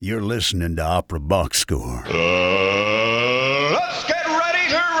You're listening to Opera Box Score. Let's get ready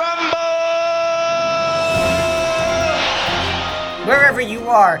to rumble! Wherever you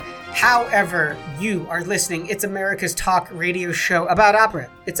are, however you are listening, it's America's talk radio show about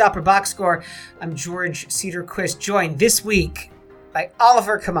opera. It's Opera Box Score. I'm George Cedarquist, joined this week by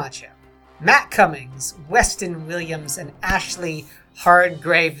Oliver Camacho, Matt Cummings, Weston Williams, and Ashley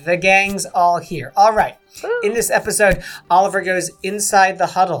Hardgrave. The gang's all here. All right. In this episode, Oliver goes inside the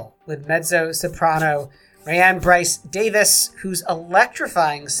huddle with mezzo-soprano Raehann Bryce-Davis, whose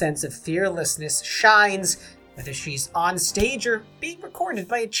electrifying sense of fearlessness shines whether she's on stage or being recorded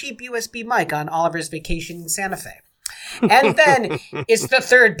by a cheap USB mic on Oliver's vacation in Santa Fe. And then it's the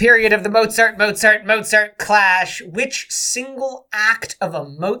third period of the Mozart clash. Which single act of a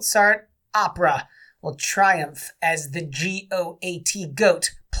Mozart opera will triumph as the GOAT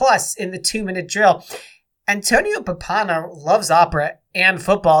GOAT? Plus, in the 2-minute drill, Antonio Papano loves opera and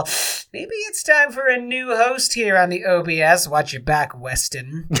football. Maybe it's time for a new host here on the OBS. Watch your back,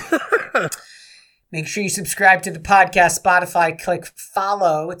 Weston. Make sure you subscribe to the podcast, Spotify, click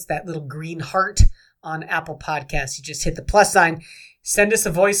follow. It's that little green heart on Apple Podcasts. You just hit the plus sign. Send us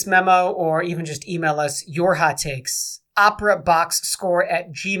a voice memo or even just email us your hot takes.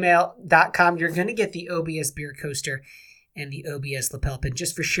 operaboxscore@gmail.com. You're going to get the OBS beer coaster and the OBS lapel pin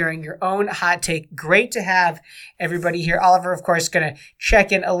just for sharing your own hot take. Great to have everybody here. Oliver, of course, going to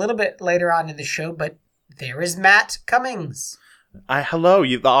check in a little bit later on in the show, but there is Matt Cummings. Hello,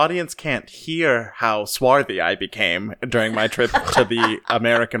 the audience can't hear how swarthy I became during my trip to the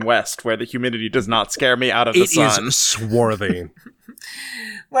American West, where the humidity does not scare me out of the sun. It is swarthy.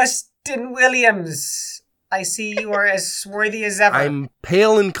 Weston Williams, I see you are as swarthy as ever. I'm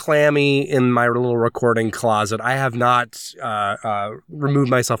pale and clammy in my little recording closet. I have not removed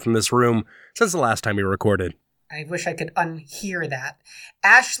myself from this room since the last time we recorded. I wish I could unhear that.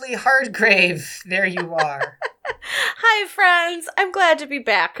 Ashley Hardgrave, there you are. Hi, friends. I'm glad to be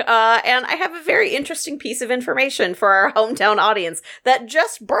back. And I have a very interesting piece of information for our hometown audience that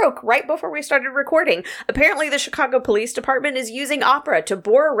just broke right before we started recording. Apparently, the Chicago Police Department is using opera to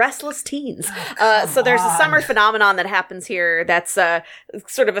bore restless teens. So there's a summer phenomenon that happens here that's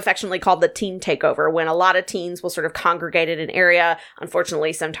sort of affectionately called the teen takeover, when a lot of teens will sort of congregate in an area.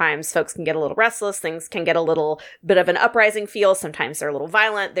 Unfortunately, sometimes folks can get a little restless. Things can get a little bit of an uprising feel. Sometimes they're a little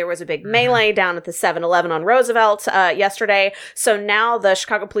violent. There was a big melee down at the 7-Eleven on Roosevelt yesterday. So now the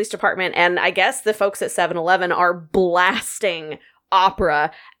Chicago Police Department and I guess the folks at 7-Eleven are blasting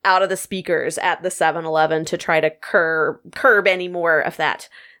opera out of the speakers at the 7-Eleven to try to curb any more of that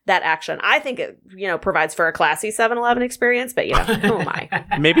action. I think it, provides for a classy 7-Eleven experience, but, who am I?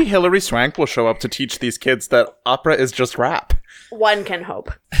 Maybe Hilary Swank will show up to teach these kids that opera is just rap. One can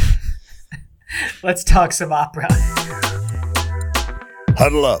hope. Let's talk some opera.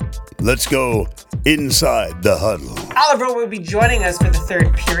 Huddle up. Let's go inside the huddle. Oliver will be joining us for the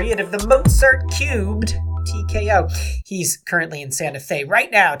third period of the Mozart Cubed TKO. He's currently in Santa Fe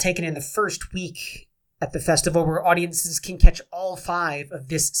right now, taking in the first week at the festival where audiences can catch all 5 of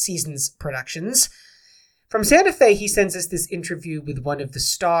this season's productions. From Santa Fe, he sends us this interview with one of the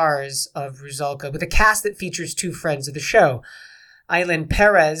stars of Rusalka, with a cast that features 2 friends of the show, Aylan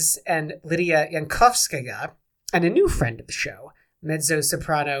Perez and Lydia Yankovskaya, and a new friend of the show,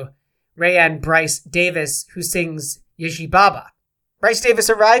 mezzo-soprano Raehann Bryce-Davis, who sings Yeji Baba. Bryce-Davis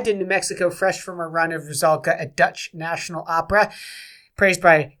arrived in New Mexico fresh from a run of Rusalka at Dutch National Opera, praised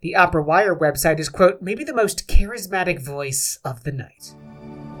by the Opera Wire website as, quote, maybe the most charismatic voice of the night.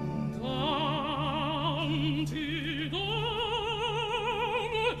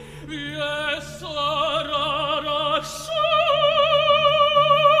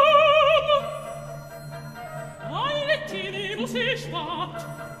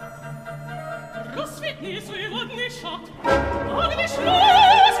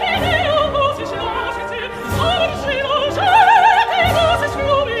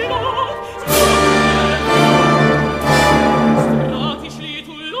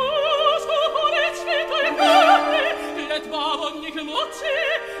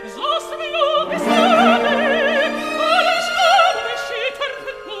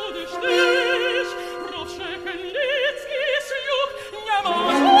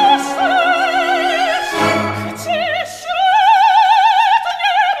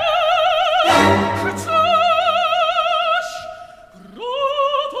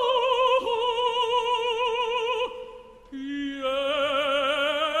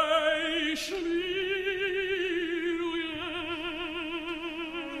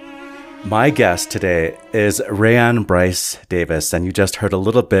 My guest today is Raehann Bryce-Davis, and you just heard a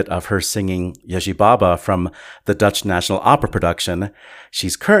little bit of her singing Yeji Baba from the Dutch National Opera production.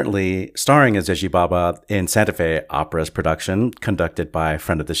 She's currently starring as Yeji Baba in Santa Fe Opera's production, conducted by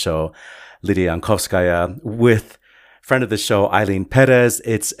friend of the show, Lydia Yankovskaya, with friend of the show, Eileen Perez.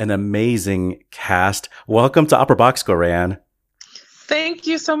 It's an amazing cast. Welcome to Opera Box Score, Raehann. Thank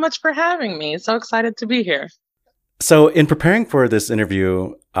you so much for having me. So excited to be here. So in preparing for this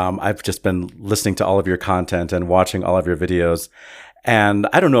interview, I've just been listening to all of your content and watching all of your videos. And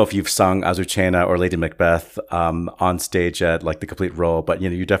I don't know if you've sung Azucena or Lady Macbeth on stage at like the complete role, but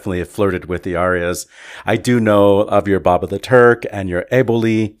you definitely have flirted with the arias. I do know of your Baba the Turk and your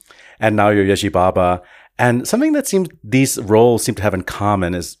Eboli, and now your Yeji Baba. And something that these roles seem to have in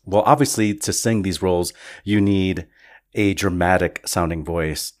common is, well, obviously to sing these roles, you need a dramatic sounding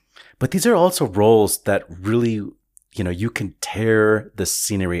voice. But these are also roles that really, you can tear the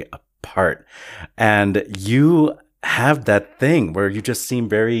scenery apart. And you have that thing where you just seem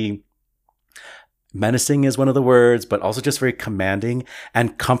very menacing is one of the words, but also just very commanding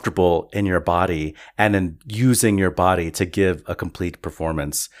and comfortable in your body and in using your body to give a complete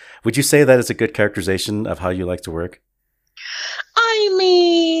performance. Would you say that is a good characterization of how you like to work? I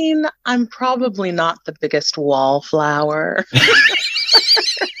mean, I'm probably not the biggest wallflower.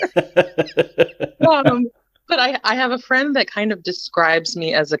 But I have a friend that kind of describes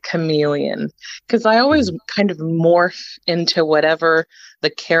me as a chameleon, because I always kind of morph into whatever the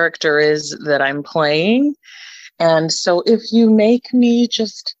character is that I'm playing. And so if you make me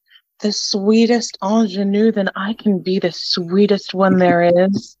just the sweetest ingenue, then I can be the sweetest one there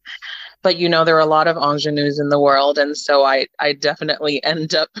is. But there are a lot of ingenues in the world. And so I definitely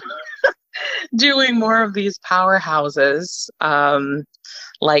end up doing more of these powerhouses.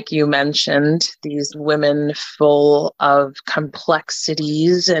 Like you mentioned, these women full of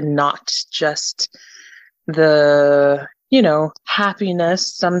complexities and not just the,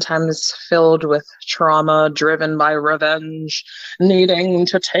 happiness, sometimes filled with trauma, driven by revenge, needing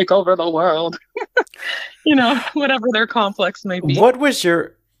to take over the world, whatever their complex may be. What was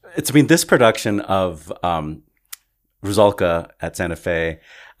this production of Rusalka at Santa Fe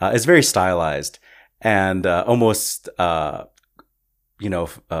is very stylized and almost... a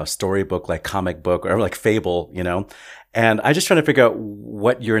storybook, like comic book or like fable, And I just trying to figure out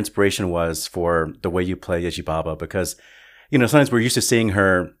what your inspiration was for the way you play Yeji Baba, because, sometimes we're used to seeing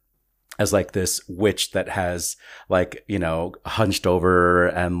her as like this witch that has like, hunched over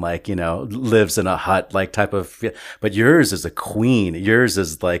and like, lives in a hut, like type of, but yours is a queen. Yours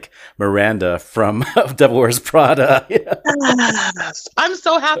is like Miranda from Devil Wears Prada. Yes. I'm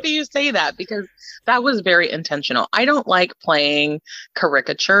so happy you say that, because that was very intentional. I don't like playing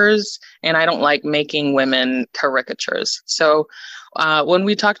caricatures, and I don't like making women caricatures. So when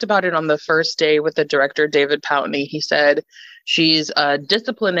we talked about it on the first day with the director, David Poutney, he said, she's a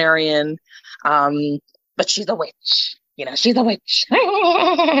disciplinarian, but she's a witch. She's a witch.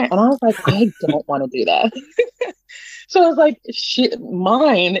 And I was like, I don't want to do that. So I was like,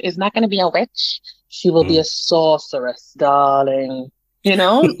 mine is not going to be a witch. She will be a sorceress, darling.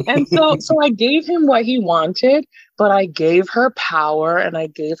 And so I gave him what he wanted, but I gave her power and I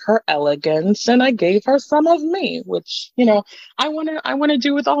gave her elegance and I gave her some of me, which, I want to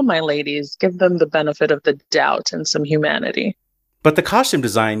do with all my ladies, give them the benefit of the doubt and some humanity. But the costume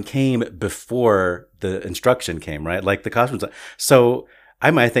design came before the instruction came, right? Like the costume design. So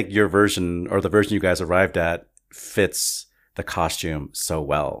I might think your version or the version you guys arrived at fits the costume so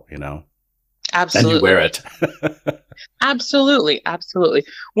well, Absolutely. And you wear it. Absolutely.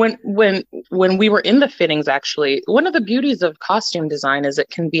 When we were in the fittings, actually, one of the beauties of costume design is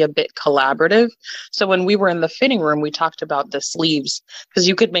it can be a bit collaborative. So when we were in the fitting room, we talked about the sleeves, because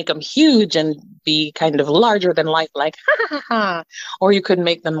you could make them huge and be kind of larger than life, like ha ha ha, or you could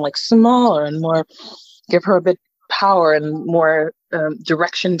make them like smaller and more, give her a bit power and more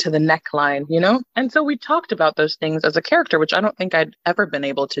direction to the neckline, And so we talked about those things as a character, which I don't think I'd ever been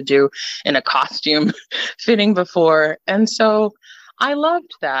able to do in a costume fitting before. And so I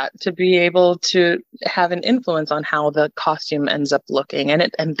loved that, to be able to have an influence on how the costume ends up looking.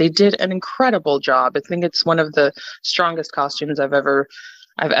 And they did an incredible job. I think it's one of the strongest costumes I've ever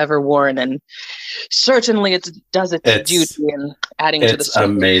worn, and certainly it does its duty in adding to the story.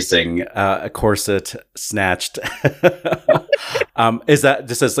 It's amazing. A corset snatched. Is that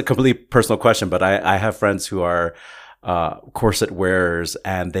just as a completely personal question? But I have friends who are corset wearers,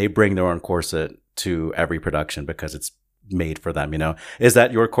 and they bring their own corset to every production because it's made for them. Is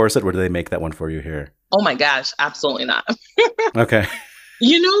that your corset, or do they make that one for you here? Oh my gosh, absolutely not. Okay.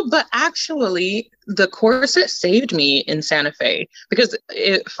 But actually, the corset saved me in Santa Fe because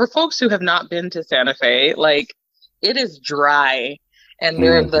for folks who have not been to Santa Fe, like it is dry and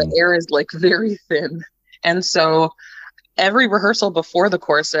the air is like very thin. And so every rehearsal before the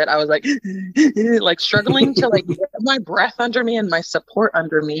corset, I was like, like struggling to like get my breath under me and my support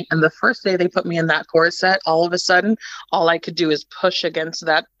under me. And the first day they put me in that corset, all of a sudden, all I could do is push against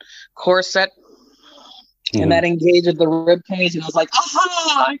that corset. And that engaged the rib cage, and I was like,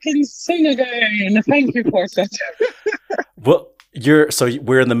 "Aha! I can sing again! Thank you, corset." Well,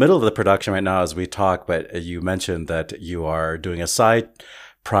 we're in the middle of the production right now as we talk, but you mentioned that you are doing a side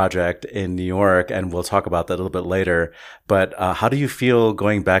project in New York, and we'll talk about that a little bit later. But how do you feel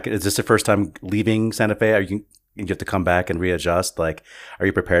going back? Is this the first time leaving Santa Fe? You have to come back and readjust? Like, are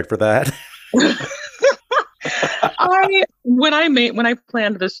you prepared for that? When I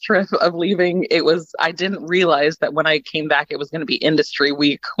planned this trip of leaving, I didn't realize that when I came back it was going to be industry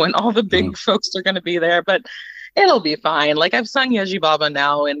week when all the big folks are going to be there, but it'll be fine. Like I've sung Yeji Baba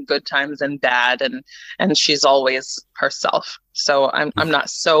now in good times and bad, and she's always herself. So I'm not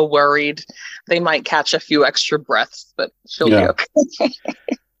so worried. They might catch a few extra breaths, but she'll be okay.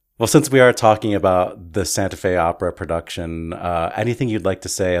 Well, since we are talking about the Santa Fe Opera production, anything you'd like to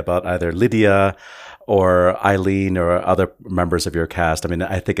say about either Lydia or Eileen or other members of your cast? I mean,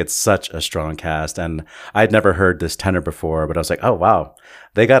 I think it's such a strong cast, and I'd never heard this tenor before, but I was like, oh, wow,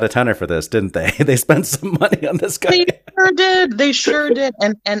 they got a tenor for this, didn't they? They spent some money on this guy. They sure did.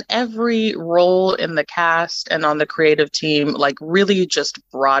 And every role in the cast and on the creative team, like really just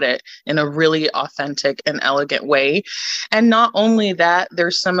brought it in a really authentic and elegant way. And not only that,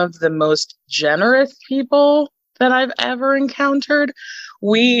 there's some of the most generous people that I've ever encountered.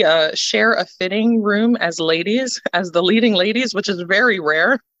 We share a fitting room as the leading ladies, which is very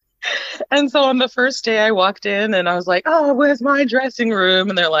rare. And so on the first day I walked in and I was like, oh, where's my dressing room?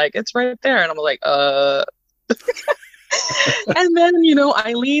 And they're like, it's right there. And I'm like, And then,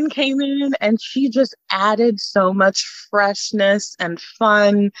 Eileen came in and she just added so much freshness and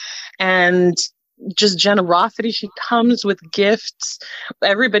fun and just generosity. She comes with gifts.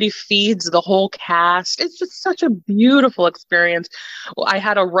 Everybody feeds the whole cast. It's just such a beautiful experience. Well, I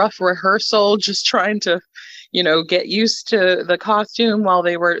had a rough rehearsal just trying to, get used to the costume while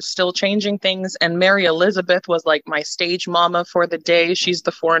they were still changing things. And Mary Elizabeth was like my stage mama for the day. She's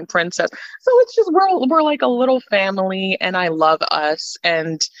the foreign princess. So it's just, we're like a little family, and I love us.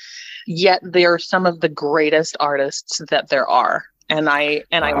 And yet they're some of the greatest artists that there are. And I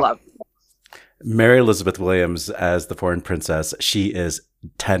love them. Mary Elizabeth Williams as the foreign princess, she is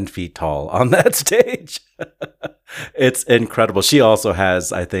 10 feet tall on that stage. It's incredible. She also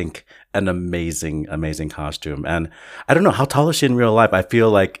has, I think, an amazing, amazing costume. And I don't know, how tall is she in real life? I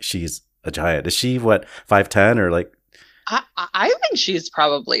feel like she's a giant. Is she, 5'10" or like? I think she's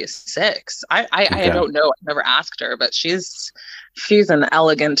probably 6. I don't know. I've never asked her, but she's an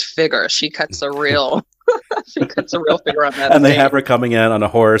elegant figure. She cuts a real figure on that. And they have her coming in on a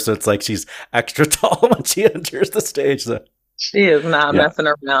horse, so it's like she's extra tall when she enters the stage. So. She is not messing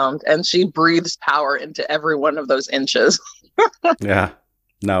around, and she breathes power into every one of those inches. Yeah.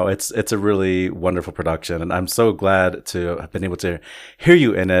 No, it's a really wonderful production, and I'm so glad to have been able to hear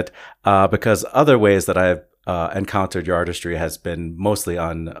you in it, because other ways that I've encountered your artistry has been mostly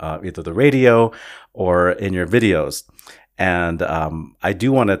on either the radio or in your videos. And I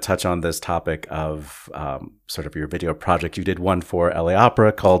do want to touch on this topic of sort of your video project. You did one for LA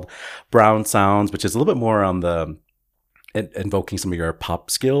Opera called Brown Sounds, which is a little bit more on the invoking some of your pop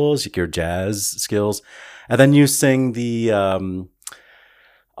skills, your jazz skills. And then you sing the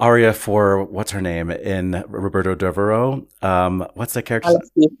aria for, what's her name, in Roberto Devereaux. What's that character?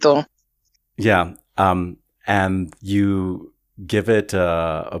 Alcito. Yeah. And you give it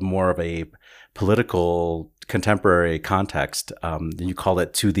a more of a political contemporary context. You call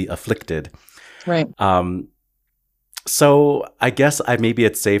it To the Afflicted. Right. So I guess maybe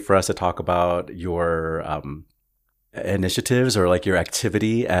it's safe for us to talk about your initiatives or like your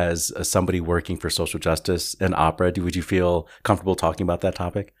activity as somebody working for social justice in opera. Would you feel comfortable talking about that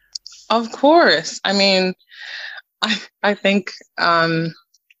topic? Of course. I mean, I think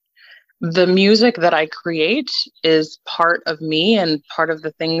the music that I create is part of me and part of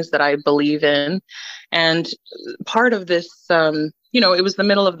the things that I believe in. And part of this, it was the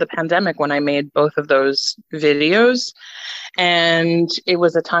middle of the pandemic when I made both of those videos. And it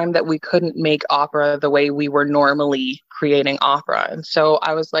was a time that we couldn't make opera the way we were normally creating opera. And so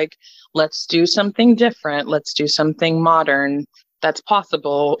I was like, let's do something different. Let's do something modern that's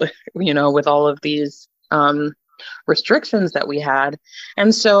possible, with all of these restrictions that we had.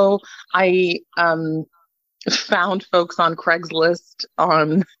 And so I found folks on Craigslist,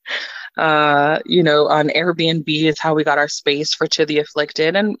 on on Airbnb is how we got our space for To the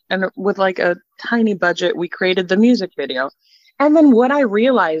Afflicted. And with like a tiny budget, we created the music video. And then what I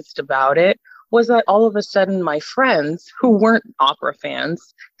realized about it was that all of a sudden my friends who weren't opera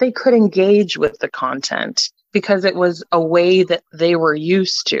fans, they could engage with the content because it was a way that they were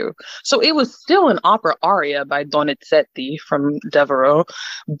used to. So it was still an opera aria by Donizetti from Devereux,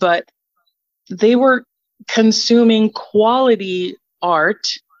 but they were consuming quality art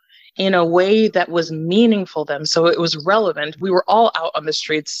in a way that was meaningful to them. So it was relevant. We were all out on the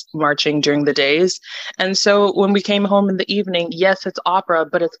streets marching during the days. And so when we came home in the evening, yes, it's opera,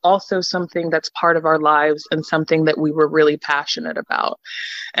 but it's also something that's part of our lives and something that we were really passionate about.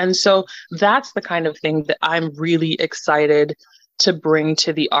 And so that's the kind of thing that I'm really excited to bring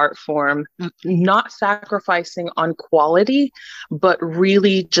to the art form, not sacrificing on quality, but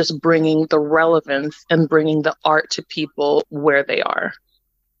really just bringing the relevance and bringing the art to people where they are.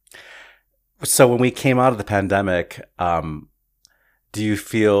 So when we came out of the pandemic, do you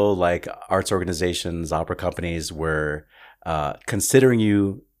feel like arts organizations, opera companies were considering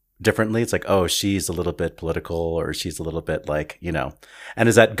you differently? It's like, oh, she's a little bit political, or she's a little bit like, and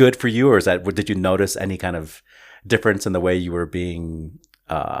is that good for you? Or did you notice any kind of difference in the way you were being,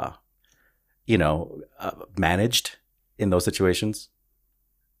 managed in those situations?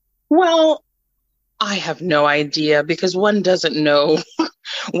 Well, I have no idea, because one doesn't know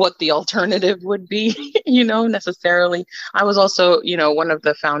what the alternative would be, necessarily. I was also, one of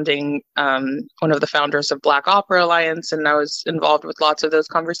the founders of Black Opera Alliance, and I was involved with lots of those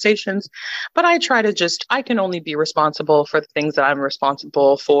conversations. But I try to I can only be responsible for the things that I'm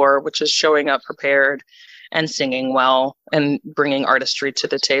responsible for, which is showing up prepared and singing well and bringing artistry to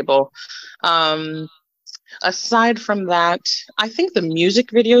the table. Aside from that, I think the music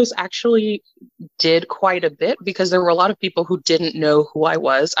videos actually did quite a bit, because there were a lot of people who didn't know who I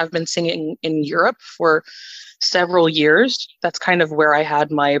was. I've been singing in Europe for several years. That's kind of where I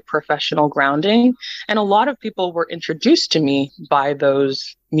had my professional grounding. And a lot of people were introduced to me by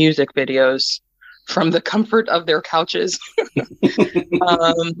those music videos from the comfort of their couches.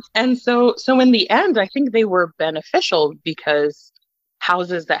 And so in the end, I think they were beneficial, because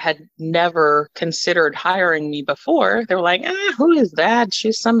houses that had never considered hiring me before, they were like, who is that?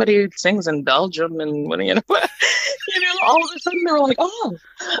 She's somebody who sings in Belgium. And all of a sudden they were like, oh,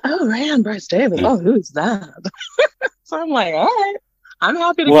 Raehann Bryce-Davis. Oh, who's that? So I'm like, all right, I'm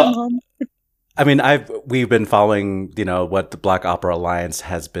happy to come home. I mean, we've been following, what the Black Opera Alliance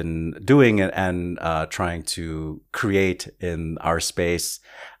has been doing and trying to create in our space.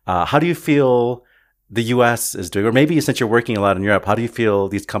 How do you feel the U.S. is doing, or maybe since you're working a lot in Europe, how do you feel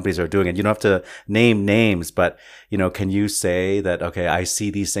these companies are doing it? You don't have to name names, but, can you say that, okay, I see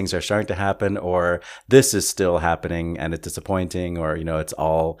these things are starting to happen, or this is still happening and it's disappointing, or, it's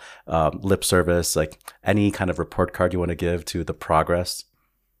all lip service, like any kind of report card you want to give to the progress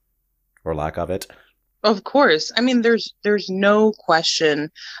or lack of it? Of course. I mean, there's no question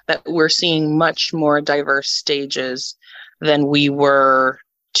that we're seeing much more diverse stages than we were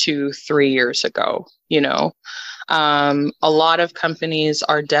 2-3 years ago. A lot of companies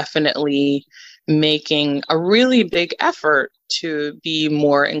are definitely making a really big effort to be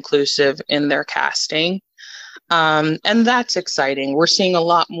more inclusive in their casting. And that's exciting. We're seeing a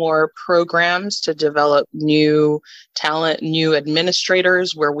lot more programs to develop new talent, new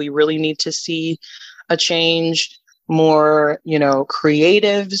administrators, where we really need to see a change, more,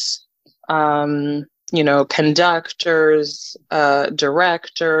 creatives, conductors,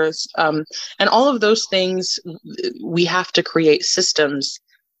 directors, and all of those things. We have to create systems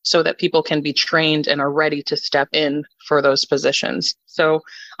so that people can be trained and are ready to step in for those positions. So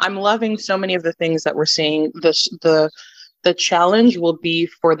I'm loving so many of the things that we're seeing. The challenge will be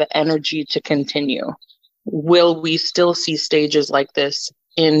for the energy to continue. Will we still see stages like this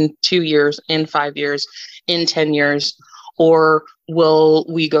in 2 years, in 5 years, in 10 years? Or will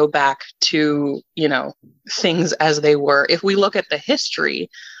we go back to, things as they were? If we look at the history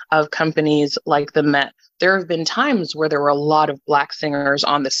of companies like the Met, there have been times where there were a lot of Black singers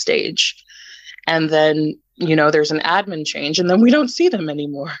on the stage. And then, there's an admin change, and then we don't see them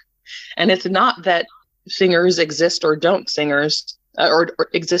anymore. And it's not that singers exist or don't or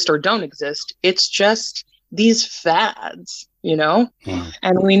exist or don't exist. It's just these fads,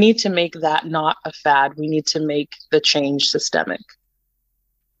 and we need to make that not a fad. We need to make the change systemic.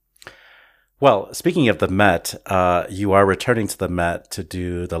 Well, speaking of the Met, you are returning to the Met to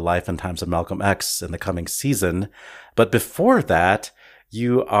do the Life and Times of Malcolm X in the coming season. But before that,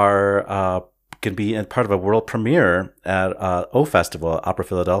 you are going to be part of a world premiere at O Festival, Opera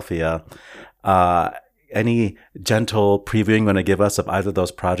Philadelphia. any gentle previewing you want to give us of either of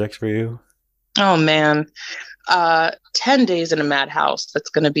those projects for you? Oh, man. 10 Days in a Madhouse, that's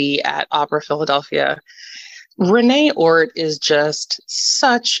going to be at Opera Philadelphia. Renee Ort is just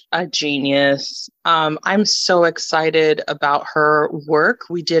such a genius. I'm so excited about her work.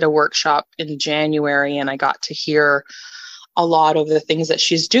 We did a workshop in January, and I got to hear a lot of the things that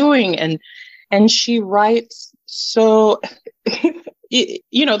she's doing. And she writes so...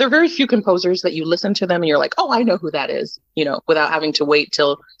 You know, there are very few composers that you listen to them and you're like, oh, I know who that is, you know, without having to wait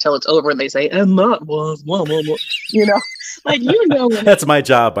till it's over and they say, and that was, blah, blah, blah. You know, like, you know. That's my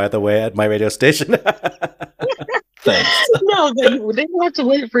job, by the way, at my radio station. Thanks. No, they don't have to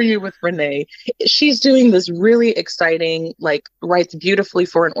wait for you with Renee. She's doing this really exciting, like, writes beautifully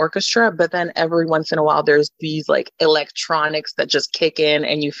for an orchestra, but then every once in a while there's these like electronics that just kick in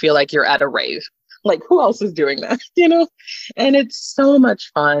and you feel like you're at a rave. Like, who else is doing that, you know? And it's so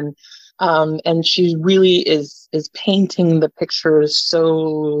much fun. And she really is painting the pictures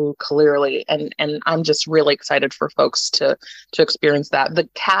so clearly. And I'm just really excited for folks to experience that. The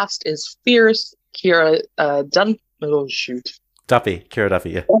cast is fierce. Kira Duffy. Kira Duffy,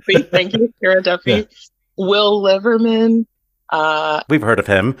 yeah. Duffy, thank you, Kira Duffy. Yeah. Will Liverman. We've heard of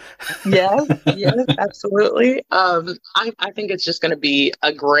him. Yes, absolutely. I think it's just going to be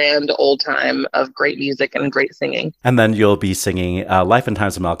a grand old time of great music and great singing. And then you'll be singing Life and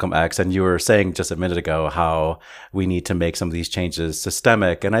Times of Malcolm X. And you were saying just a minute ago how we need to make some of these changes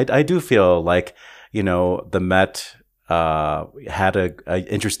systemic. And I do feel like, you know, the Met had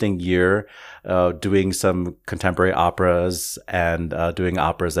a interesting year doing some contemporary operas and doing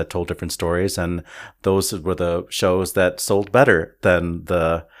operas that told different stories, and those were the shows that sold better than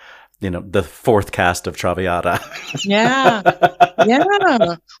the fourth cast of Traviata. Yeah.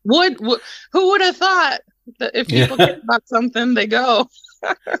 Who would have thought that if people care about something, they go?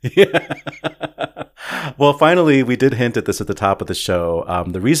 Yeah. Well, finally, we did hint at this at the top of the show.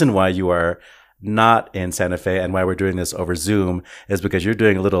 The reason why you are not in Santa Fe and why we're doing this over Zoom is because you're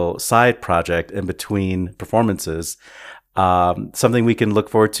doing a little side project in between performances. Something we can look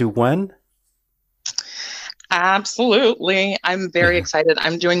forward to when? Absolutely. I'm very excited.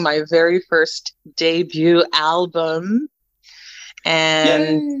 I'm doing my very first debut album.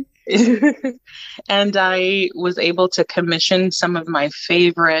 And and I was able to commission some of my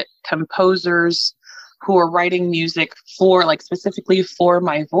favorite composers who are writing music for, like, specifically for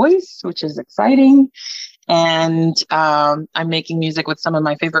my voice, which is exciting. And I'm making music with some of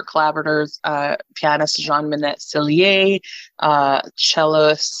my favorite collaborators, pianist Jean-Minette Cillier,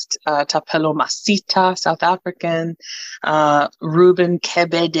 cellist Tapelo Masita, South African, Ruben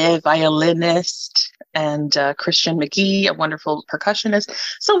Kebede, violinist, and Christian McGee, a wonderful percussionist.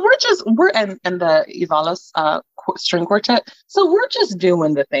 So we're and the Ivalas string quartet. So we're just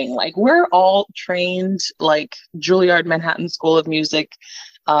doing the thing. Like, we're all trained, like, Juilliard Manhattan School of Music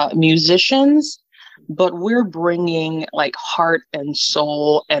musicians, but we're bringing, like, heart and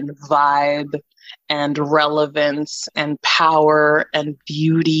soul and vibe and relevance and power and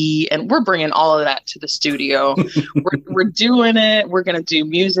beauty, and we're bringing all of that to the studio. we're doing it. We're going to do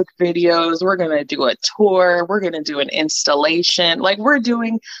music videos. We're going to do a tour. We're going to do an installation. Like, we're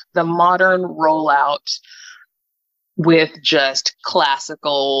doing the modern rollout with just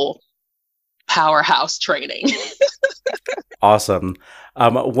classical powerhouse training. Awesome.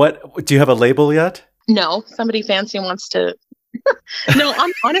 What do you have a label yet? No, somebody fancy wants to. No,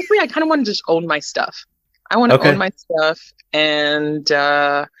 honestly, I kind of want to just own my stuff. I want to own my stuff, and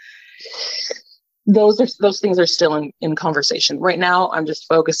those things are still in conversation right now. I'm just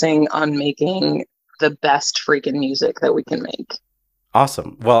focusing on making the best freaking music that we can make.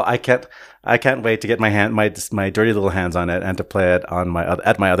 Awesome. Well, I can't wait to get my dirty little hands on it and to play it on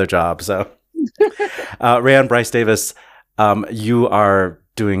at my other job. So, Raehann, Bryce-Davis, you are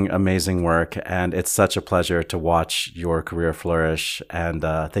doing amazing work, and it's such a pleasure to watch your career flourish. And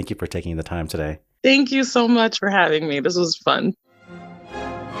thank you for taking the time today. Thank you so much for having me. This was fun.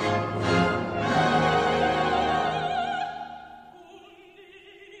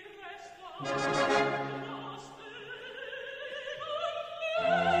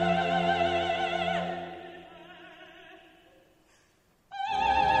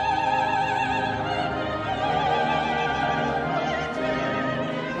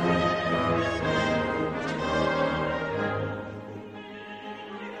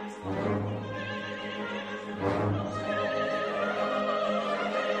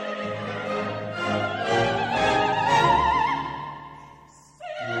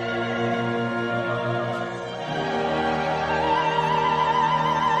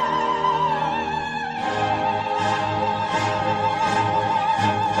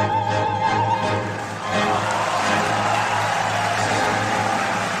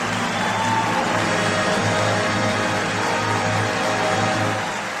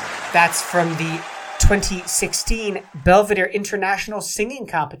 That's from the 2016 Belvedere International Singing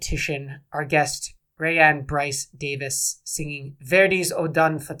Competition. Our guest, Raehann Bryce-Davis, singing Verdi's O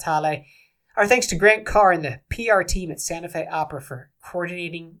Don Fatale. Our thanks to Grant Carr and the PR team at Santa Fe Opera for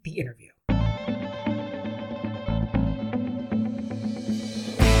coordinating the interview.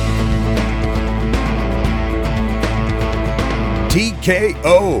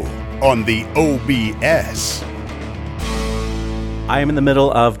 TKO on the OBS. I am in the middle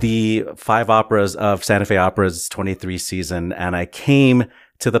of the 5 operas of Santa Fe Opera's 23 season, and I came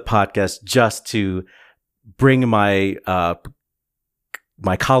to the podcast just to bring my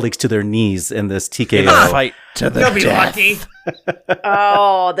my colleagues to their knees in this TKO. In a fight to the You'll be death. lucky.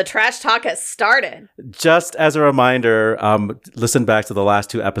 Oh, the trash talk has started. Just as a reminder, listen back to the last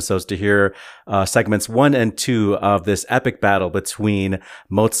 2 episodes to hear segments 1 and 2 of this epic battle between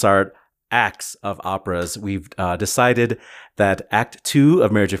Mozart acts of operas. We've decided that Act 2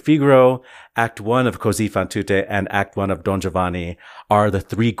 of Marriage of Figaro, Act 1 of Così fan tutte, and Act 1 of Don Giovanni are the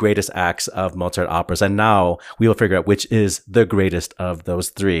 3 greatest acts of Mozart operas. And now we will figure out which is the greatest of those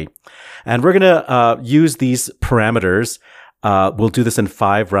 3. And we're going to use these parameters. We'll do this in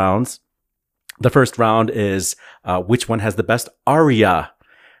 5 rounds. The first round is which one has the best aria.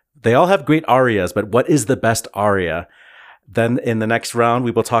 They all have great arias, but what is the best aria? Then in the next round,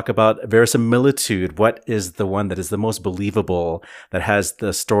 we will talk about verisimilitude. What is the one that is the most believable, that has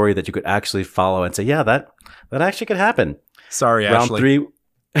the story that you could actually follow and say, yeah, that actually could happen. Sorry, Round Ashley.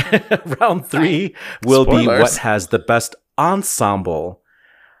 3, round 3 will be Spoilers. what has the best ensemble.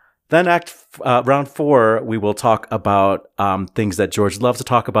 Then round 4, we will talk about things that George loves to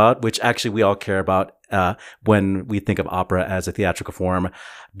talk about, which actually we all care about when we think of opera as a theatrical form.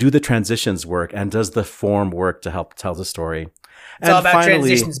 Do the transitions work, and does the form work to help tell the story? It's all about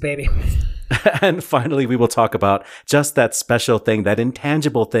transitions, baby. And finally, we will talk about just that special thing, that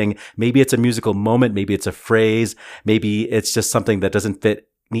intangible thing. Maybe it's a musical moment. Maybe it's a phrase. Maybe it's just something that doesn't fit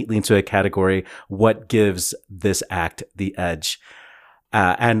neatly into a category. What gives this act the edge?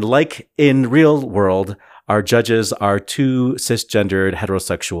 And like in real world, our judges are 2 cisgendered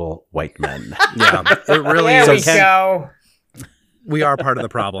heterosexual white men. Yeah, it really There we is. go. We are part of the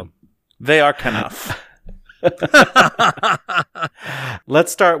problem. They are Kanaf.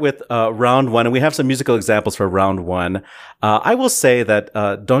 Let's start with round 1, and we have some musical examples for round 1. I will say that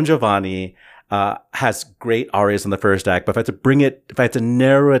Don Giovanni has great arias in the first act, but if I had to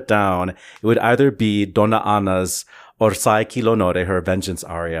narrow it down, it would either be Donna Anna's Orsai chi l'onore, her vengeance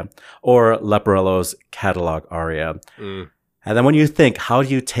aria, or Leporello's catalog aria. And then when you think, how do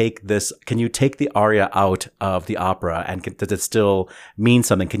you take this? Can you take the aria out of the opera, and does it still mean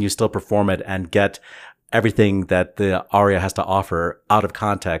something? Can you still perform it and get everything that the aria has to offer out of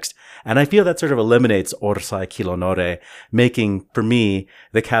context? And I feel that sort of eliminates Orsai chi l'onore, making, for me,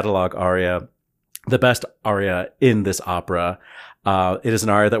 the catalog aria the best aria in this opera. It is an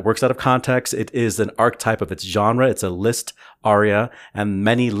aria that works out of context. It is an archetype of its genre. It's a Liszt aria, and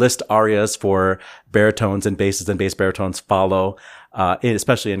many Liszt arias for baritones and basses and bass baritones follow,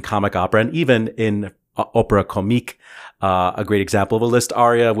 especially in comic opera and even in opera comique. A great example of a Liszt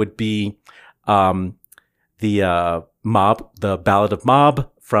aria would be the Ballad of Mob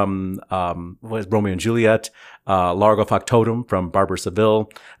from Romeo and Juliet, Largo Factotum from Barber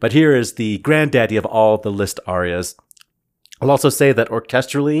Seville. But here is the granddaddy of all the Liszt arias. I'll also say that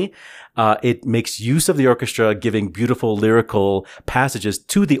orchestrally, it makes use of the orchestra, giving beautiful lyrical passages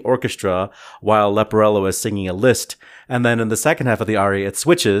to the orchestra while Leporello is singing a Liszt. And then in the second half of the aria, it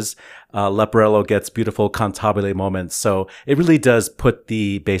switches. Leporello gets beautiful cantabile moments. So it really does put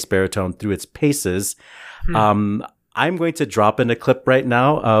the bass baritone through its paces. I'm going to drop in a clip right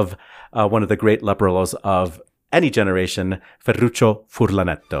now of one of the great Leporellos of any generation, Ferruccio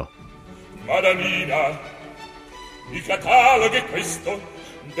Furlanetto. Madamina, il catalogo è questo,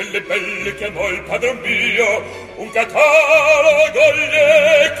 delle belle che amò il padron mio, un catalogo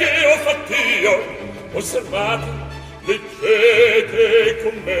che ho fatto io. Osservate, leggete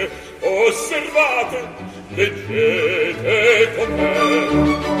con me, osservate, leggete con me.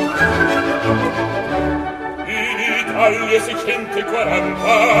 In Italia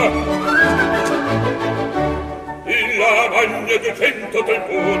 640, in Lavagna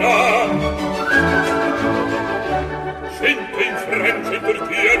 231, 100 in Francia, in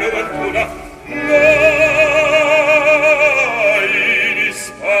Turchia 91, mai in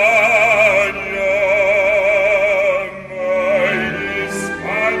Spagna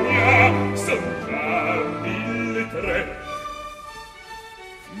son già 1.300.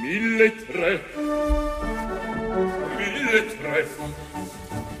 1.300.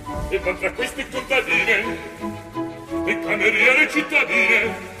 E van tra queste contadine, le cameriere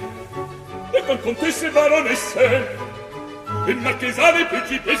cittadine, e con contesse e baronesse, e marchesane,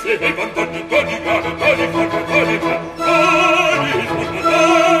 principesse, e van donne,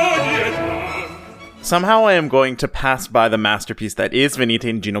 Somehow I am going to pass by the masterpiece that is Venite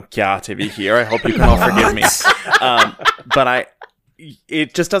Inginocchiatevi here. I hope you can all forgive me. But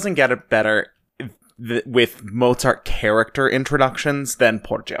it just doesn't get it better with Mozart character introductions than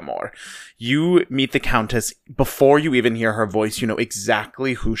Porge Amor. You meet the Countess before you even hear her voice. You know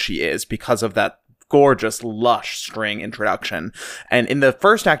exactly who she is because of that gorgeous, lush string introduction. And in the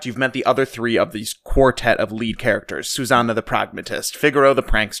first act, you've met the other three of these quartet of lead characters. Susanna the pragmatist, Figaro the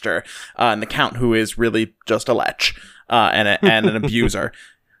prankster, and the Count, who is really just a lech and an abuser.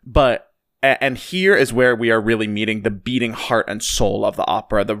 And here is where we are really meeting the beating heart and soul of the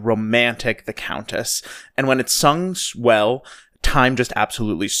opera, the romantic, the Countess. And when it's sung well, time just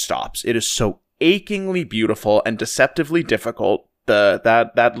absolutely stops. It is so achingly beautiful and deceptively difficult.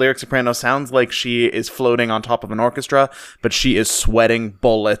 That lyric soprano sounds like she is floating on top of an orchestra, but she is sweating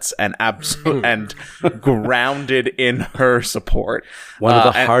bullets and and grounded in her support. One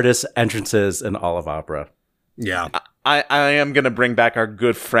of the hardest entrances in all of opera. Yeah. I am going to bring back our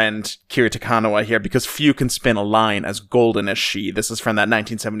good friend Kiri Takanawa here because few can spin a line as golden as she. This is from that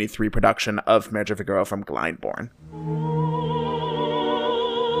 1973 production of Marriage of Figaro from Glyndebourne.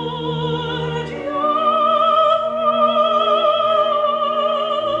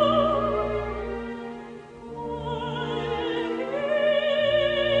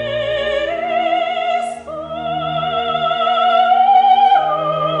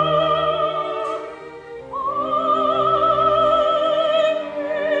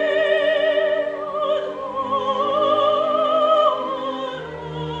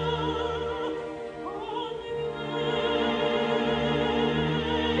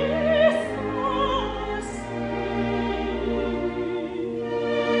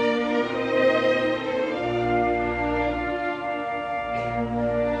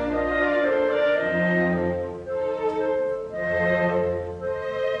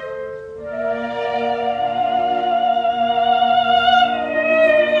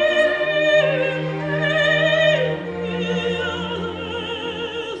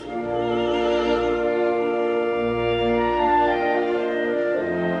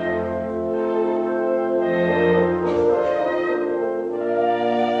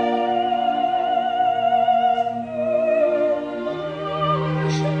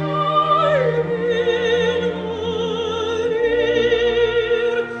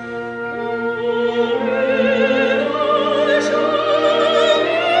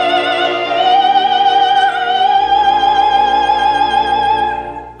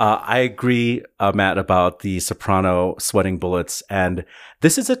 I agree, Matt, about the soprano sweating bullets. And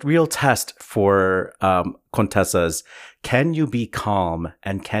this is a real test for Contessas. Can you be calm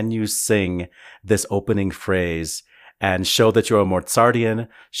and can you sing this opening phrase and show that you're a Mozartian,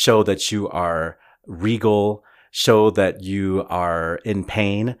 show that you are regal, show that you are in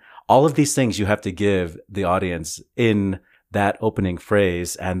pain? All of these things you have to give the audience in that opening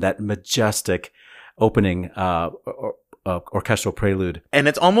phrase and that majestic opening orchestral prelude. And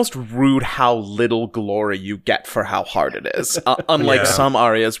it's almost rude how little glory you get for how hard it is, unlike some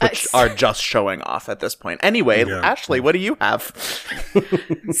arias which are just showing off at this point. Anyway, Ashley, what do you have?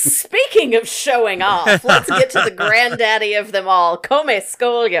 Speaking of showing off, let's get to the granddaddy of them all, Come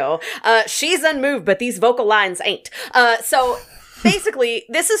Scoglio. She's unmoved, but these vocal lines ain't. So basically,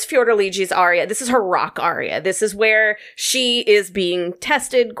 this is Fiordaligi's aria. This is her rock aria. This is where she is being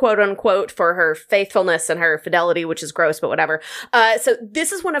tested, quote unquote, for her faithfulness and her fidelity, which is gross, but whatever. So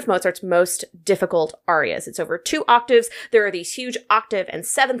this is one of Mozart's most difficult arias. It's over 2 octaves. There are these huge octave and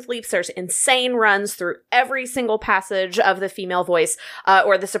seventh leaps. There's insane runs through every single passage of the female voice,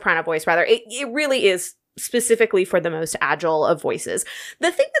 or the soprano voice, rather. It really is specifically for the most agile of voices.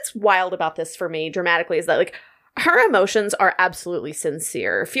 The thing that's wild about this for me dramatically is that, like, her emotions are absolutely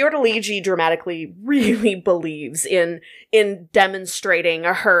sincere. Fiordaligi dramatically really believes in demonstrating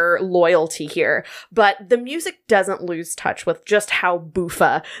her loyalty here, but the music doesn't lose touch with just how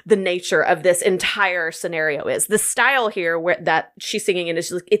buffa the nature of this entire scenario is. The style here that she's singing in is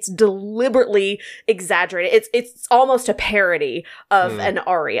just, it's deliberately exaggerated. It's almost a parody of an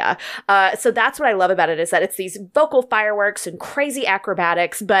aria. So that's what I love about it, is that it's these vocal fireworks and crazy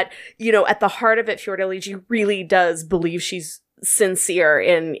acrobatics, but, you know, at the heart of it, Fiordaligi really does believe she's sincere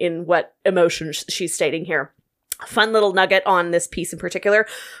in what emotions she's stating here. fun little nugget on this piece in particular.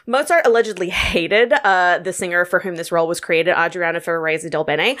 Mozart allegedly hated the singer for whom this role was created, Adriana Ferrarese del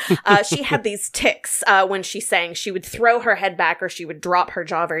Bene. She had these tics when she sang. She would throw her head back or she would drop her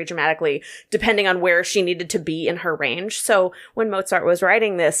jaw very dramatically, depending on where she needed to be in her range. So when Mozart was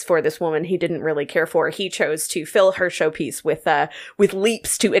writing this for this woman he didn't really care for, he chose to fill her showpiece with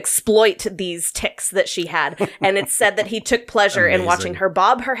leaps to exploit these tics that she had. And it's said that he took pleasure in watching her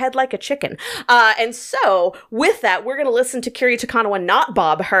bob her head like a chicken. And so with that, we're going to listen to Kiri Takanawa not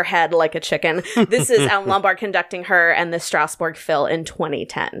bob her head like a chicken. This is Alan Lombard conducting her and the Strasbourg Phil in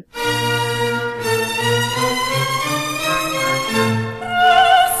 2010.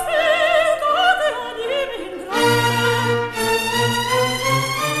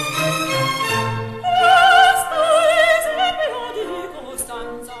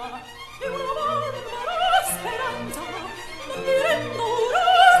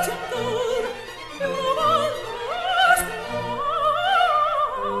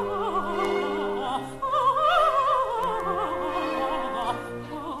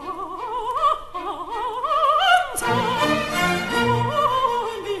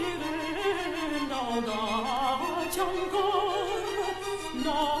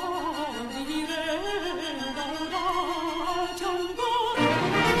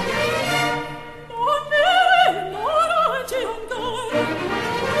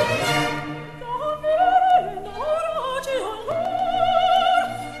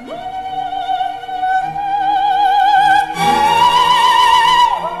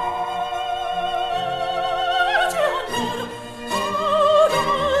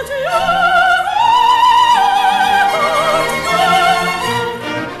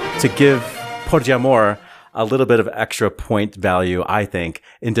 To give Por Amor a little bit of extra point value, I think,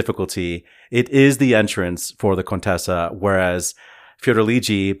 in difficulty, it is the entrance for the Contessa, whereas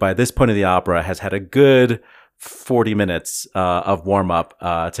Fiordiligi, by this point of the opera, has had a good 40 minutes of warm-up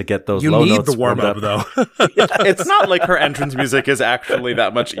to get those low notes. You need the warm-up, though. It's not like her entrance music is actually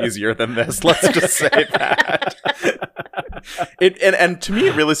that much easier than this. Let's just say that. And to me,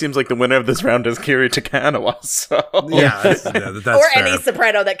 it really seems like the winner of this round is Kiri Takanawa. So that's or fair. any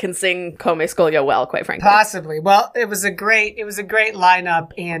soprano that can sing Come Scoglio well, quite frankly. Possibly. Well, it was a great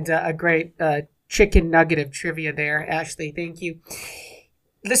lineup and a great chicken nugget of trivia there, Ashley. Thank you.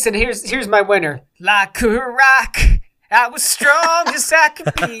 Listen, here's my winner. Like a rock, I was strong as I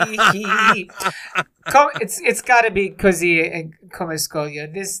could be. It's got to be Così and Come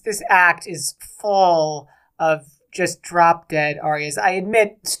Scoglio. This act is full of just drop dead arias. I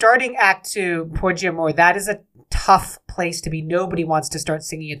admit, starting Act 2, Porgy Amor, that is a tough place to be. Nobody wants to start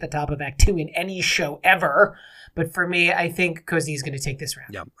singing at the top of Act 2 in any show ever. But for me, I think Così is going to take this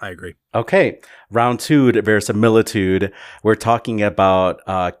round. Yeah, I agree. Okay, round 2, verisimilitude. We're talking about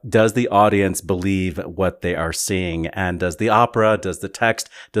does the audience believe what they are seeing? And does the opera, does the text,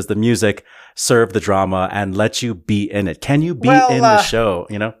 does the music serve the drama and let you be in it? Can you be in the show,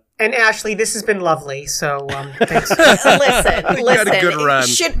 you know? And Ashley, this has been lovely. So thanks. Listen. You had a good run.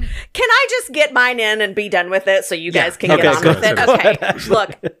 Can I just get mine in and be done with it so you guys can get on with it? Go Okay,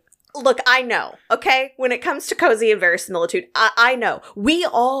 ahead, Look, I know, okay? When it comes to Così and verisimilitude, I know. We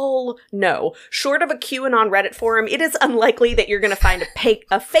all know. Short of a QAnon Reddit forum, it is unlikely that you're going to find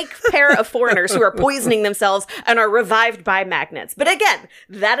a fake pair of foreigners who are poisoning themselves and are revived by magnets. But again,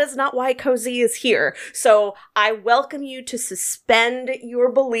 that is not why Così is here. So I welcome you to suspend your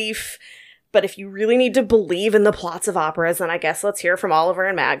belief. But if you really need to believe in the plots of operas, then I guess let's hear from Oliver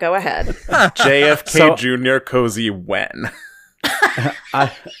and Matt. Go ahead. JFK Jr. Così when?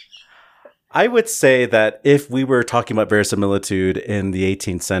 I would say that if we were talking about verisimilitude in the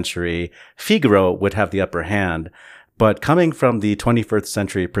 18th century, Figaro would have the upper hand. But coming from the 21st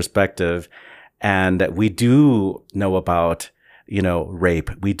century perspective, and we do know about, rape.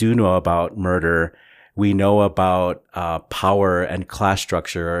 We do know about murder. We know about power and class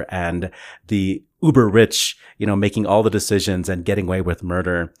structure and the uber rich, making all the decisions and getting away with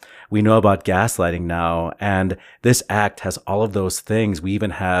murder. We know about gaslighting now. And this act has all of those things. We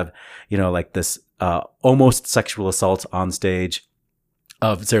even have, like this almost sexual assault on stage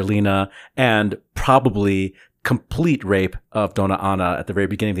of Zerlina and probably complete rape of Donna Anna at the very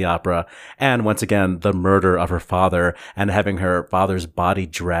beginning of the opera. And once again, the murder of her father and having her father's body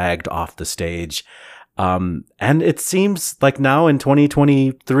dragged off the stage. And it seems like now in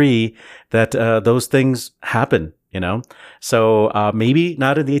 2023 that those things happen So maybe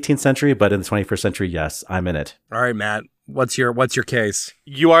not in the 18th century, but in the 21st century, yes, I'm in it. All right, Matt. What's your case?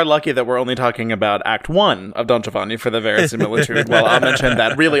 You are lucky that we're only talking about Act 1 of Don Giovanni for the verisimilitude. Well, I'll mention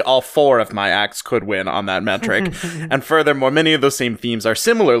that really all 4 of my acts could win on that metric. And furthermore, many of those same themes are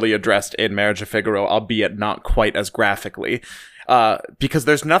similarly addressed in Marriage of Figaro, albeit not quite as graphically. Because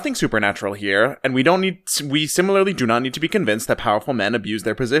there's nothing supernatural here, and we similarly do not need to be convinced that powerful men abuse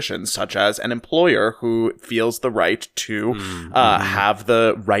their positions, such as an employer who feels the right to have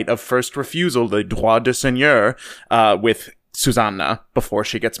the right of first refusal, the droit de seigneur, with Susanna before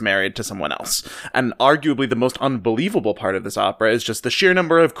she gets married to someone else. And arguably the most unbelievable part of this opera is just the sheer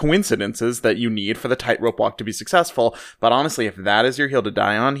number of coincidences that you need for the tightrope walk to be successful. But honestly, if that is your hill to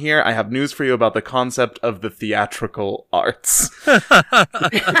die on here, I have news for you about the concept of the theatrical arts.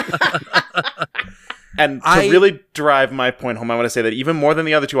 And to really drive my point home, I want to say that even more than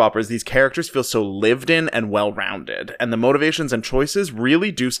the other 2 operas, these characters feel so lived in and well-rounded. And the motivations and choices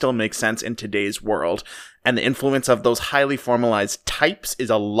really do still make sense in today's world. And the influence of those highly formalized types is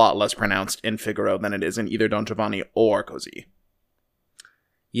a lot less pronounced in Figaro than it is in either Don Giovanni or Così.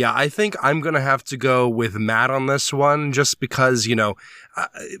 Yeah, I think I'm going to have to go with Matt on this one, just because,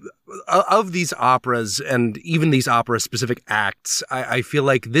 of these operas and even these opera-specific acts, I feel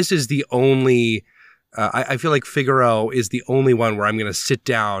like this is the only... I feel like Figaro is the only one where I'm going to sit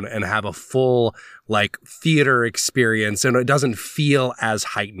down and have a full, theater experience, and it doesn't feel as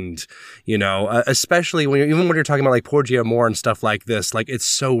heightened, especially when you're talking about, Porgy Amor and stuff like this, it's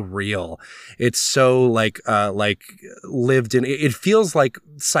so real. It's so, lived in. It feels like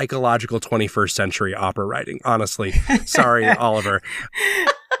psychological 21st century opera writing, honestly. Sorry, Oliver.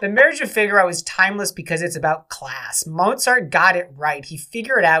 The Marriage of Figaro is timeless because it's about class. Mozart got it right. He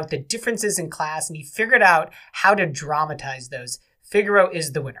figured out the differences in class, and he figured out how to dramatize those. Figaro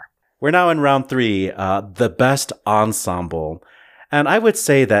is the winner. We're now in round 3, the best ensemble. And I would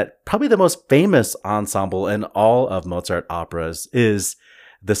say that probably the most famous ensemble in all of Mozart operas is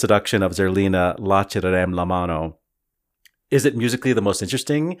The Seduction of Zerlina, Lacererem la mano. Is it musically the most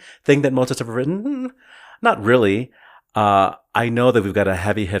interesting thing that Mozart's ever written? Not really. I know that we've got a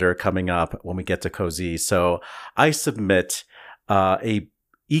heavy hitter coming up when we get to Così, so I submit a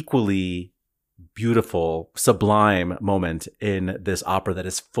equally beautiful, sublime moment in this opera that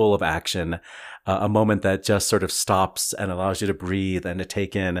is full of action, a moment that just sort of stops and allows you to breathe and to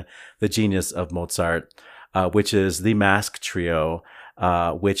take in the genius of Mozart, which is the Mask Trio,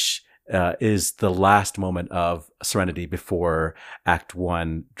 which is the last moment of Serenity before Act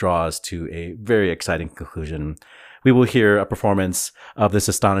 1 draws to a very exciting conclusion. We will hear a performance of this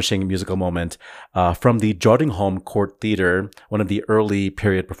astonishing musical moment from the Jordingholm Court Theatre, one of the early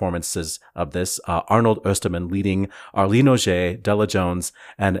period performances of this. Arnold Osterman leading Arlene Auger, Della Jones,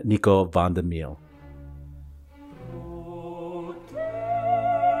 and Nico van de Miel.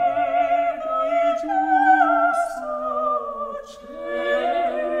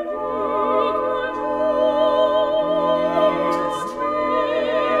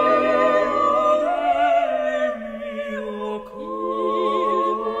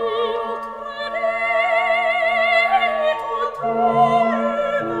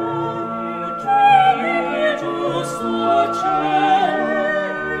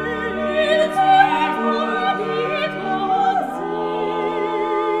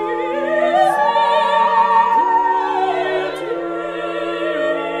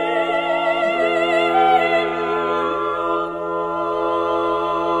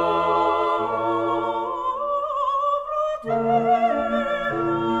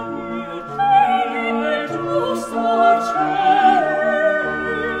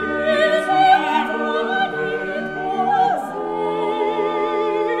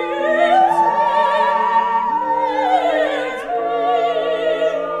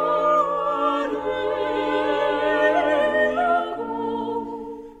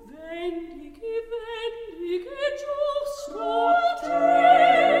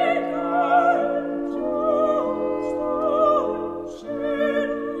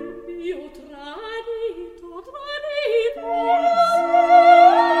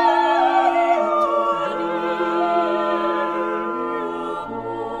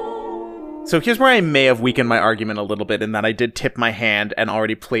 So here's where I may have weakened my argument a little bit in that I did tip my hand and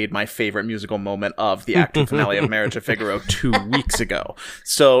already played my favorite musical moment of the Act 2 finale of Marriage of Figaro 2 weeks ago.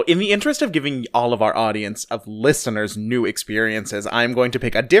 So in the interest of giving all of our audience of listeners new experiences, I'm going to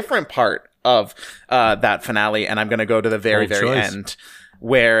pick a different part of that finale, and I'm going to go to the very, very end.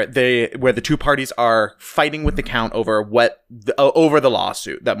 where the two parties are fighting with the count over over the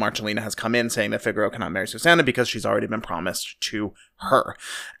lawsuit that Marcellina has come in saying that Figaro cannot marry Susanna because she's already been promised to her.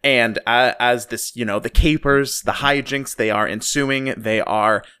 And as this, the capers, the hijinks, they are ensuing, they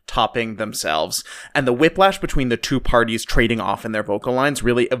are topping themselves. And the whiplash between the two parties trading off in their vocal lines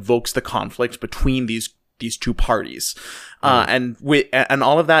really evokes the conflict between these two parties. And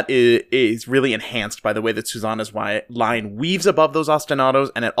all of that is really enhanced by the way that Susanna's line weaves above those ostinatos,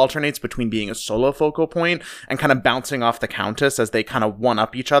 and it alternates between being a solo focal point and kind of bouncing off the Countess as they kind of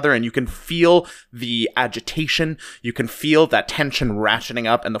one-up each other. And you can feel the agitation, you can feel that tension ratcheting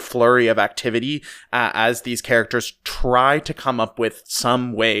up and the flurry of activity as these characters try to come up with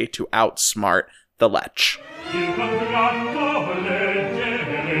some way to outsmart the Lech.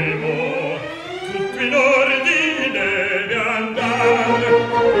 In ordine di andare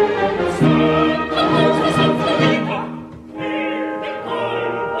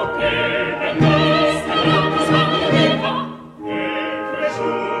colpo che vengosta la santa e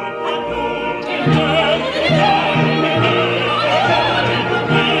presciutto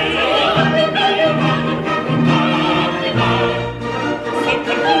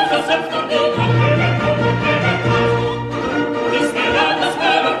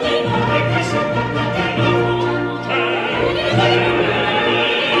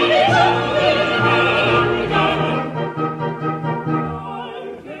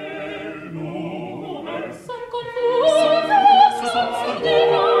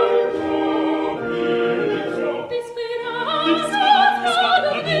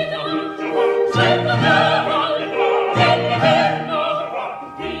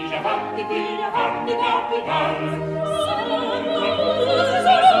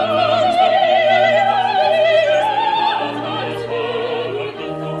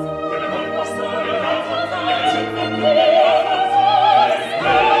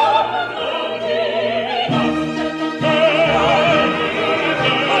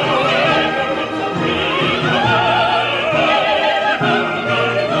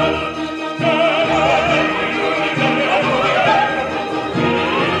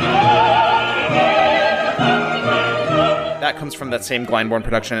Comes from that same Glyndebourne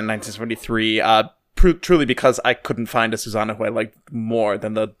production in 1973, truly because I couldn't find a Susanna who I liked more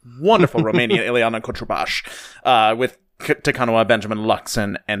than the wonderful Romanian Ileana Cotrbaș, with Tacanoa, Benjamin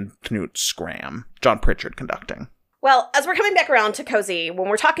Luxon, and Knut Scram. John Pritchard conducting. Well, as we're coming back around to Cozy, when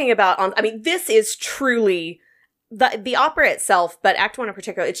we're talking about, this is truly the opera itself, but Act 1 in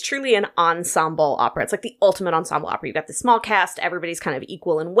particular, it's truly an ensemble opera. It's like the ultimate ensemble opera. You've got the small cast, everybody's kind of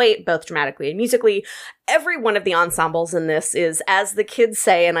equal in weight, both dramatically and musically. Every one of the ensembles in this is, as the kids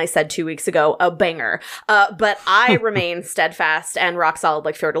say, and I said 2 weeks ago, a banger. But I remain steadfast and rock solid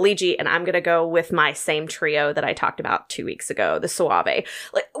like Fiordiligi, and I'm going to go with my same trio that I talked about 2 weeks ago, the Soave.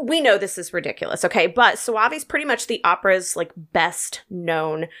 Like, we know this is ridiculous, okay? But Soave is pretty much the opera's best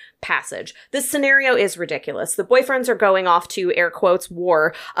known passage. This scenario is ridiculous. The boyfriends are going off to, air quotes,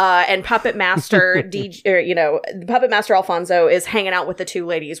 war, and Puppet Master Puppet Master Alfonso is hanging out with the two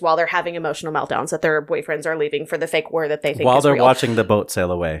ladies while they're having emotional meltdowns that their boyfriends are leaving for the fake war that they think while is they're real. watching the boat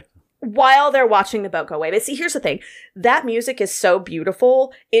sail away. While they're watching the boat go away. But see, here's the thing. That music is so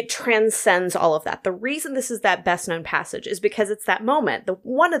beautiful, it transcends all of that. The reason this is that best known passage is because it's that moment, the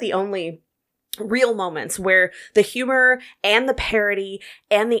one of the only real moments where the humor and the parody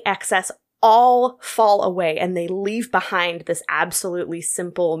and the excess all fall away and they leave behind this absolutely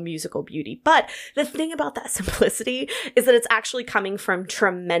simple musical beauty. But the thing about that simplicity is that it's actually coming from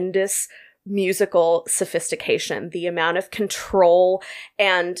tremendous musical sophistication. The amount of control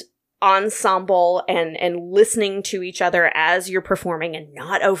and ensemble and listening to each other as you're performing and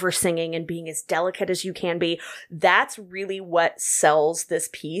not over singing and being as delicate as you can be. That's really what sells this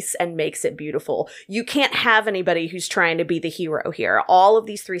piece and makes it beautiful. You can't have anybody who's trying to be the hero here. All of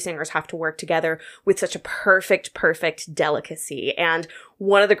these three singers have to work together with such a perfect delicacy. And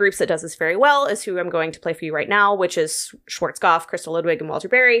one of the groups that does this very well is who I'm going to play for you right now, which is Schwarzkopf, Crystal Ludwig, and Walter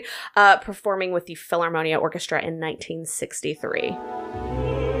Berry, performing with the Philharmonia Orchestra in 1963.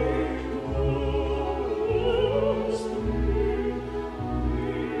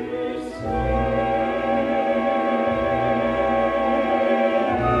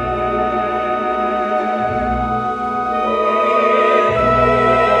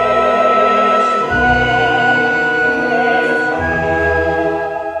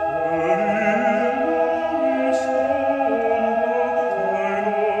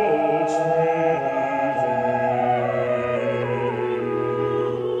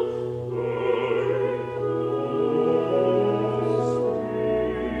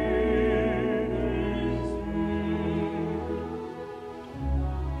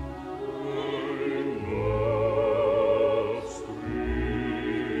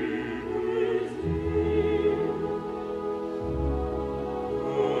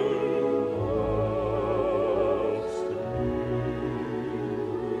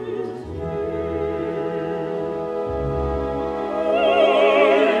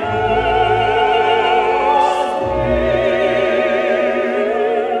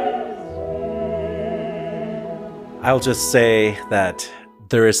 I'll just say that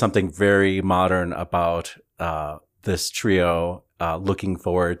there is something very modern about this trio. Looking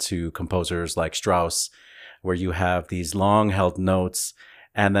forward to composers like Strauss, where you have these long-held notes,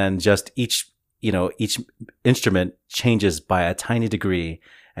 and then just each instrument changes by a tiny degree,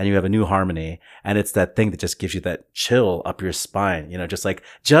 and you have a new harmony. And it's that thing that just gives you that chill up your spine.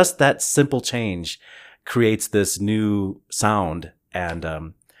 Just that simple change creates this new sound. And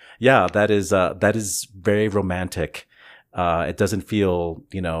that is very romantic. It doesn't feel,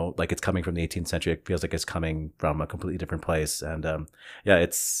 like it's coming from the 18th century. It feels like it's coming from a completely different place. And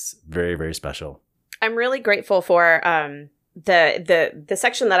it's very, very special. I'm really grateful for the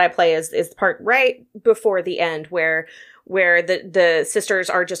section that I play is the part right before the end where the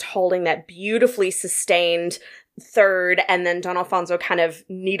sisters are just holding that beautifully sustained third, and then Don Alfonso kind of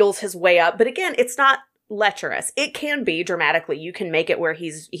needles his way up. But again, it's not lecherous. It can be dramatically. You can make it where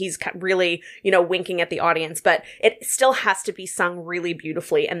he's really, winking at the audience, but it still has to be sung really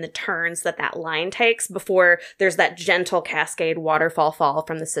beautifully, and the turns that line takes before there's that gentle cascade waterfall fall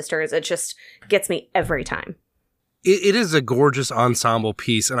from the sisters. It just gets me every time. It is a gorgeous ensemble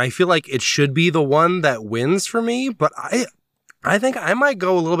piece, and I feel like it should be the one that wins for me, but I think I might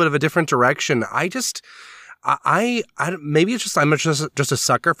go a little bit of a different direction. Maybe it's just I'm just a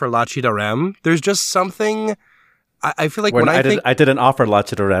sucker for La Ci Rem. There's just something I feel like I didn't offer La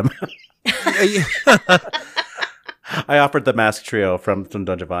Ci Rem. I offered the Masked Trio from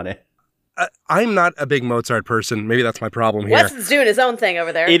Don Giovanni. I'm not a big Mozart person. Maybe that's my problem here. Weston's doing his own thing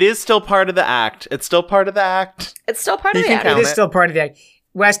over there. It is still part of the act. It's still part of the act. It is still part of the act.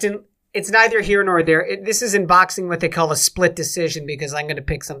 Weston, it's neither here nor there. This is in boxing what they call a split decision, because I'm going to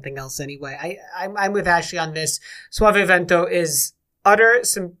pick something else anyway. I'm with Ashley on this. Suave Vento is utter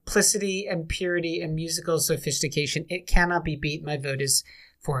simplicity and purity and musical sophistication. It cannot be beat. My vote is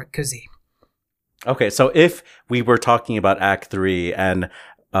for Così. Okay, so if we were talking about Act 3 and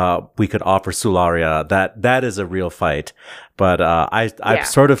we could offer Sularia, that is a real fight. But I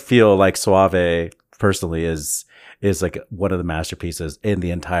sort of feel like Suave personally is like one of the masterpieces in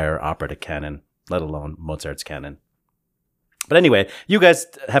the entire operatic canon, let alone Mozart's canon. But anyway, you guys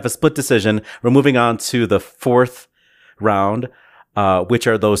have a split decision. We're moving on to the fourth round, which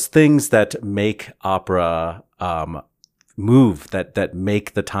are those things that make opera move, that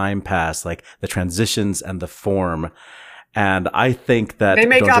make the time pass, like the transitions and the form. And I think that they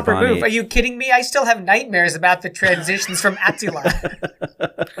make Don opera Giovanni... move. Are you kidding me? I still have nightmares about the transitions from Attila.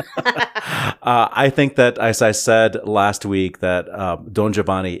 I think that, as I said last week, that Don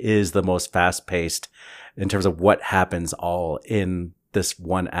Giovanni is the most fast-paced in terms of what happens all in this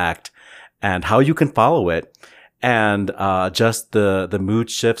one act and how you can follow it, and just the mood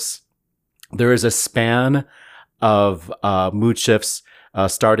shifts. There is a span of mood shifts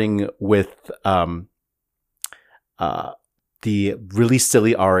starting with the really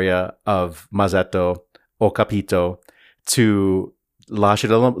silly aria of Mazzetto, O Capito, to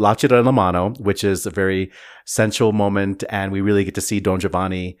Lasciare la mano, which is a very sensual moment, and we really get to see Don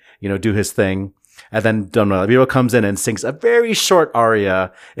Giovanni, do his thing. And then Don Alviro comes in and sings a very short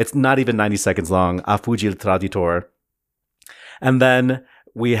aria. It's not even 90 seconds long, A fuggi il traditor. And then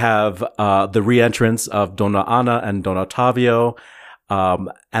we have the re-entrance of Donna Anna and Don Ottavio,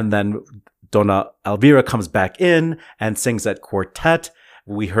 and then Donna Elvira comes back in and sings that quartet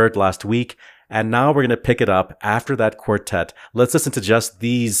we heard last week. And now we're going to pick it up after that quartet. Let's listen to just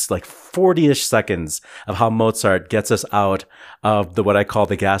these like 40-ish seconds of how Mozart gets us out of what I call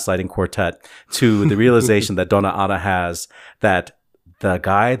the gaslighting quartet to the realization that Donna Anna has that the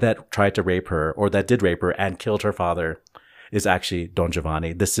guy that tried to rape her, or that did rape her and killed her father, is actually Don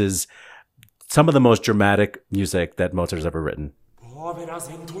Giovanni. This is some of the most dramatic music that Mozart has ever written. Povera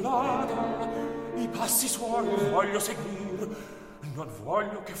sentulata, I passi suoi voglio seguir, non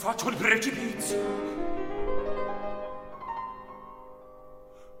voglio che faccia il precipizio.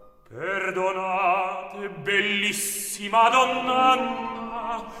 Perdonate, bellissima donna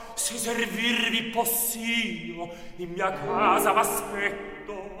Anna, se servirvi possio, in mia casa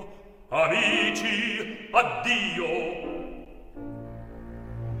v'aspetto. Amici, addio.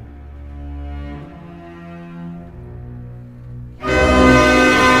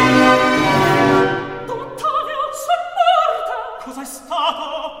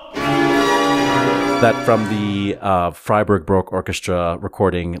 That from the Freiburg Baroque Orchestra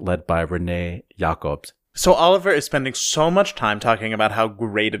recording led by René Jacobs. So Oliver is spending so much time talking about how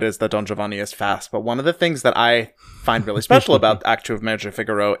great it is that Don Giovanni is fast, but one of the things that I find really special about Act 2 of Marriage of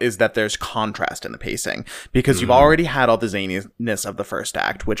Figaro is that there's contrast in the pacing, because you've already had all the zaniness of the first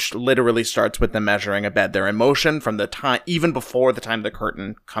act, which literally starts with them measuring a bed, their emotion from the time, even before the time the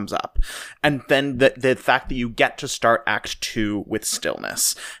curtain comes up. And then the fact that you get to start Act 2 with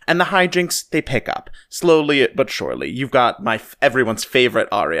stillness. And the hijinks, they pick up, slowly but surely. You've got everyone's favorite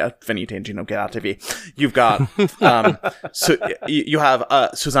aria, Venite in Gino Chiaratevi. You've got, so you have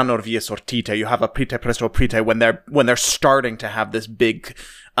Susanna Orvie Sortite, you have a Prite Presto Prite when they're starting to have this big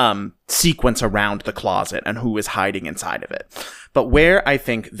sequence around the closet and who is hiding inside of it. But where I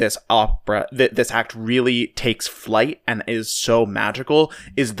think this opera, this act really takes flight and is so magical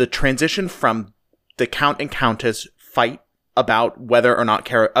is the transition from the Count and Countess fight about whether or not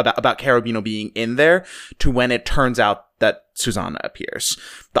about Cherubino being in there to when it turns out that Susanna appears.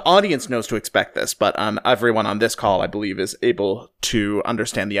 The audience knows to expect this, but everyone on this call, I believe, is able to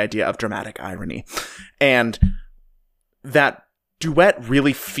understand the idea of dramatic irony. And that duet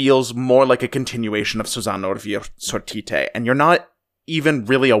really feels more like a continuation of Susanna Orvie Sortite, and you're not even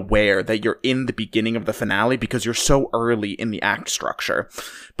really aware that you're in the beginning of the finale because you're so early in the act structure.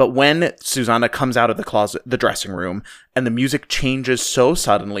 But when Susanna comes out of the dressing room, and the music changes so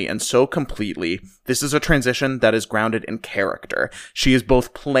suddenly and so completely, this is a transition that is grounded in character. She is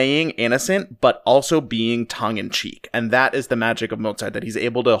both playing innocent, but also being tongue-in-cheek. And that is the magic of Mozart, that he's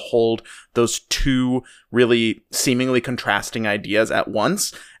able to hold those two really seemingly contrasting ideas at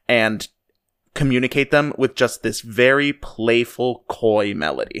once, and communicate them with just this very playful, coy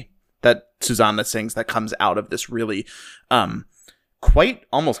melody that Susanna sings that comes out of this really, quite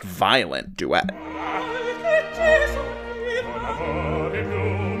almost violent duet.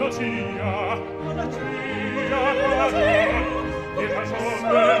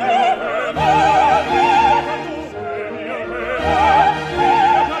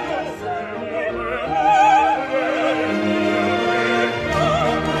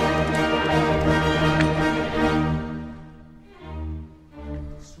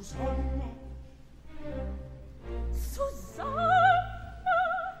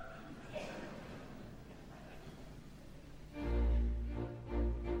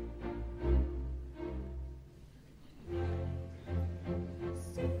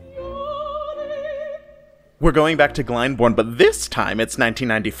 We're going back to Glyndebourne, but this time it's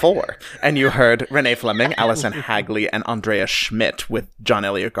 1994, and you heard Renee Fleming, Alison Hagley, and Andrea Schmidt with John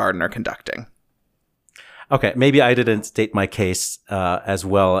Elliott Gardner conducting. Okay, maybe I didn't state my case as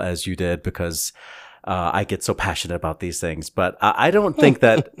well as you did because I get so passionate about these things. But I don't think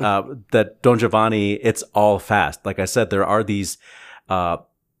that that Don Giovanni, it's all fast. Like I said, there are these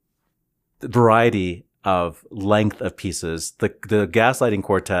variety of length of pieces. The Gaslighting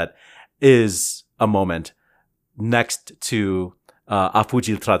Quartet is a moment next to A Fuggi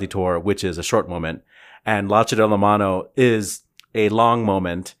il Traditor, which is a short moment. And La Cirella Mano is a long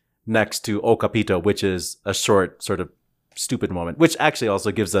moment next to O Capito, which is a short, sort of stupid moment, which actually also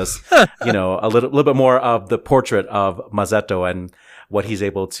gives us, you know, a little bit more of the portrait of Mazzetto and what he's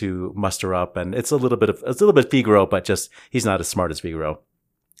able to muster up. And it's a little bit Figaro, but just he's not as smart as Figaro.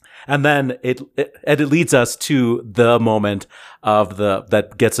 And then it leads us to the moment of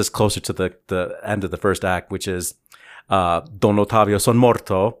that gets us closer to the end of the first act, which is Don Ottavio son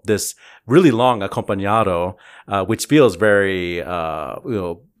morto, this really long accompagnato, which feels very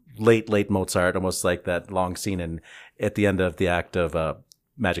late Mozart, almost like that long scene at the end of the act of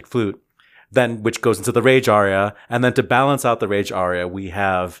Magic Flute. Then which goes into the Rage aria, and then to balance out the Rage aria, we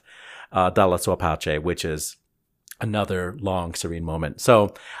have Dalla sua pace, which is another long, serene moment.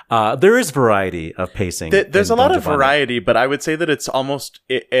 So there is variety of pacing. There's a lot of variety, but I would say that it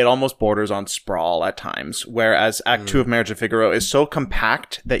almost borders on sprawl at times, whereas Act 2 of Marriage of Figaro is so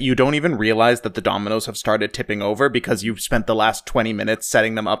compact that you don't even realize that the dominoes have started tipping over because you've spent the last 20 minutes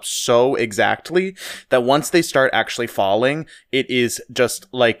setting them up so exactly that once they start actually falling, it is just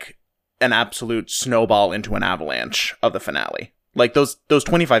like an absolute snowball into an avalanche of the finale. Like those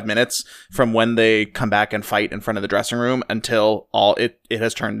 25 minutes from when they come back and fight in front of the dressing room until it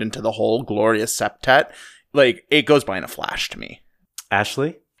has turned into the whole glorious septet, like it goes by in a flash to me.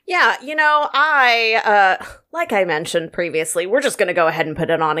 Ashley? Yeah, like I mentioned previously, we're just going to go ahead and put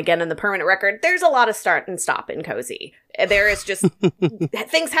it on again in the permanent record. There's a lot of start and stop in Cozy. There is just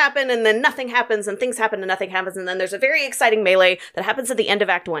things happen and then nothing happens and things happen and nothing happens. And then there's a very exciting melee that happens at the end of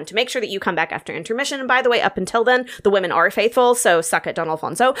Act 1 to make sure that you come back after intermission. And by the way, up until then, the women are faithful. So suck it, Don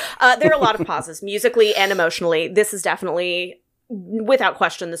Alfonso. There are a lot of pauses musically and emotionally. This is definitely without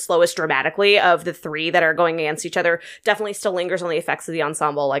question, the slowest dramatically of the three that are going against each other. Definitely still lingers on the effects of the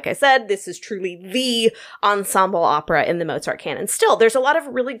ensemble. Like I said, this is truly the ensemble opera in the Mozart canon. Still, there's a lot of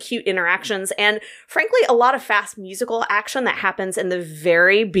really cute interactions and, frankly, a lot of fast musical action that happens in the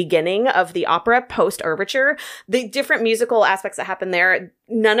very beginning of the opera, post-overture. The different musical aspects that happen there,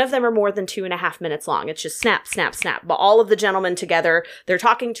 none of them are more than 2.5 minutes long. It's just snap, snap, snap. But all of the gentlemen together, they're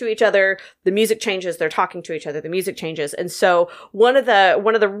talking to each other, the music changes, they're talking to each other, the music changes. And so one of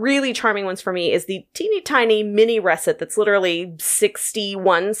the really charming ones for me is the teeny tiny mini recit that's literally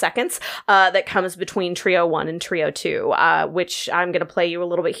 61 seconds that comes between Trio 1 and Trio 2, which I'm going to play you a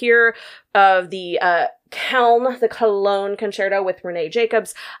little bit here of the the Cologne Concerto with Renee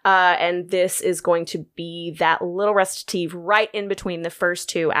Jacobs, and this is going to be that little recitative right in between the first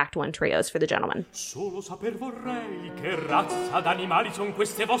two Act 1 trios for the gentlemen. Solo saper vorrei che razza d'animali son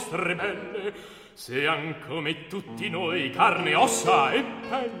queste vostre belle, se han come tutti noi carne, ossa e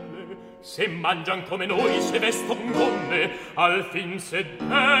pelle, se mangian come noi, se veston gonne, al fin se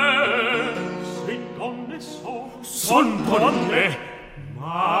donne son donne,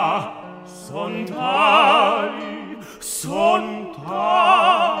 ma son tali,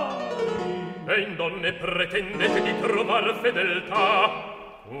 e in donne pretendete di trovar fedeltà,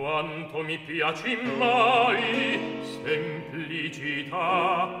 quanto mi piaci mai semplicità.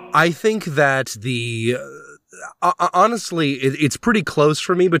 I think that the honestly, it's pretty close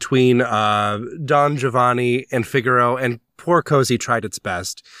for me between Don Giovanni and Figaro, and poor Cozy tried its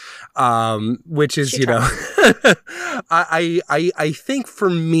best, which is, I think for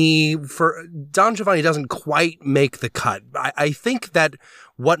me, for Don Giovanni doesn't quite make the cut. I think that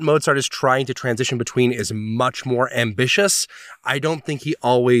what Mozart is trying to transition between is much more ambitious. I don't think he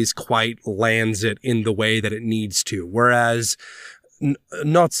always quite lands it in the way that it needs to. Whereas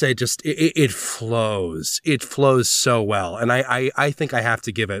Nozze just, it flows. It flows so well. And I think I have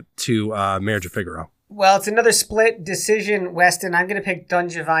to give it to Marriage of Figaro. Well, it's another split decision, Weston. I'm going to pick Don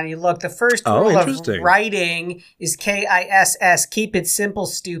Giovanni. Look, the first rule of writing is KISS. Keep it simple,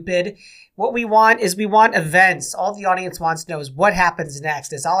 stupid. What we want events. All the audience wants to know is what happens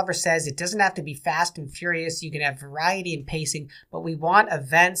next. As Oliver says, it doesn't have to be fast and furious. You can have variety and pacing, but we want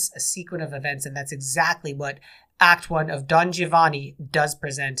events, a sequence of events, and that's exactly what Act 1 of Don Giovanni does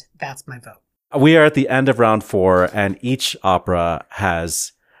present. That's my vote. We are at the end of round 4, and each opera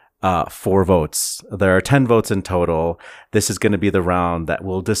has 4 votes. There are 10 votes in total. This is going to be the round that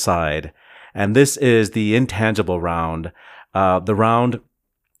will decide. And this is the intangible round, the round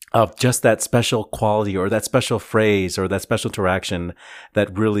of just that special quality or that special phrase or that special interaction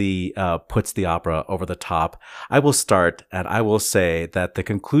that really puts the opera over the top. I will start, and I will say that the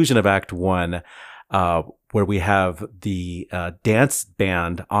conclusion of Act 1, where we have the dance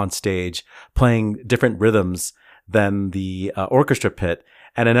band on stage playing different rhythms than the orchestra pit.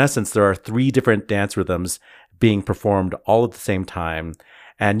 And in essence, there are 3 different dance rhythms being performed all at the same time.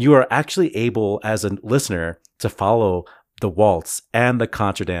 And you are actually able, as a listener, to follow the waltz and the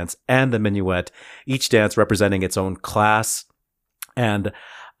contra dance and the minuet, each dance representing its own class. And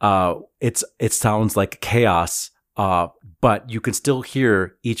it sounds like chaos, but you can still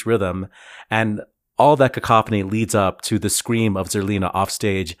hear each rhythm. And all that cacophony leads up to the scream of Zerlina off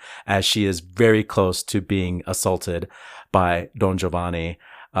stage as she is very close to being assaulted by Don Giovanni.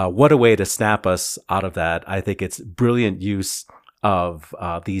 What a way to snap us out of that. I think it's brilliant use of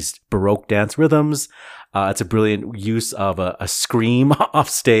these Baroque dance rhythms. It's a brilliant use of a scream off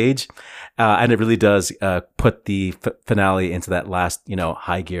stage. And it really does put the finale into that last,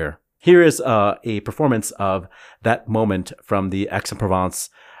 high gear. Here is a performance of that moment from the Aix-en-Provence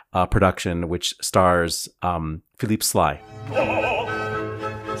production, which stars Philippe Sly.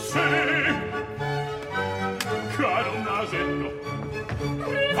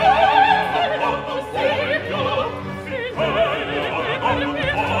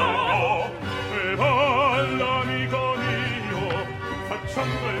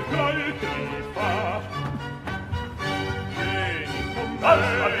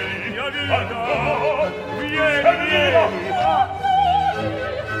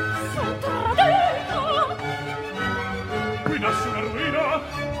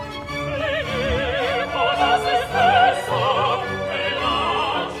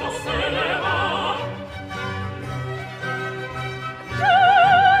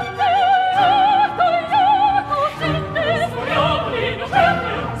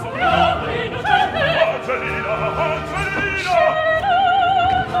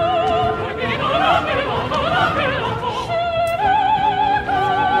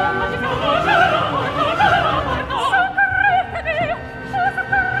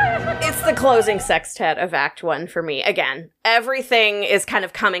 closing sextet of Act 1 for me. Again, everything is kind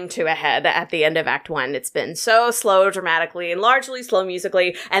of coming to a head at the end of Act 1. It's been so slow dramatically and largely slow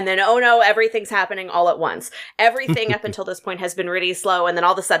musically, and then, oh no, everything's happening all at once. Everything up until this point has been really slow, and then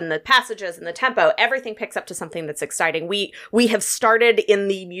all of a sudden the passages and the tempo, everything picks up to something that's exciting. We have started in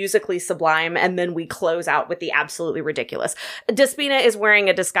the musically sublime, and then we close out with the absolutely ridiculous. Despina is wearing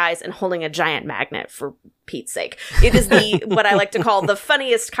a disguise and holding a giant magnet, for Pete's sake. It is what I like to call the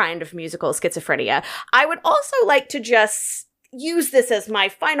funniest kind of musical schizophrenia. I would also like to just use this as my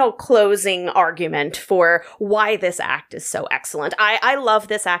final closing argument for why this act is so excellent. I love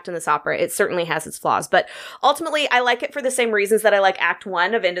this act in this opera. It certainly has its flaws, but ultimately I like it for the same reasons that I like Act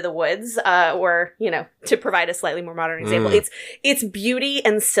 1 of Into the Woods, or, to provide a slightly more modern example. It's beauty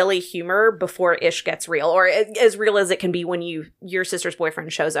and silly humor before ish gets real, or as real as it can be when your sister's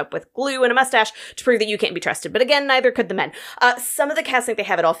boyfriend shows up with glue and a mustache to prove that you can't be trusted. But again, neither could the men. Some of the cast think they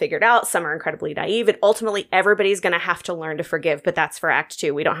have it all figured out. Some are incredibly naive, and ultimately everybody's going to have to learn to forgive, but that's for Act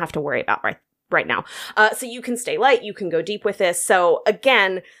 2. We don't have to worry about right now. So you can stay light, you can go deep with this. So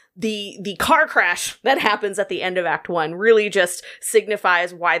again, the car crash that happens at the end of Act 1 really just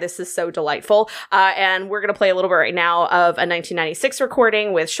signifies why this is so delightful. And we're going to play a little bit right now of a 1996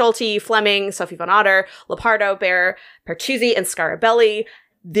 recording with Schulte, Fleming, Sophie von Otter, Lepardo, Bear, Pertuzzi, and Scarabelli.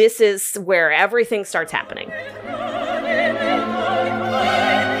 This is where everything starts happening.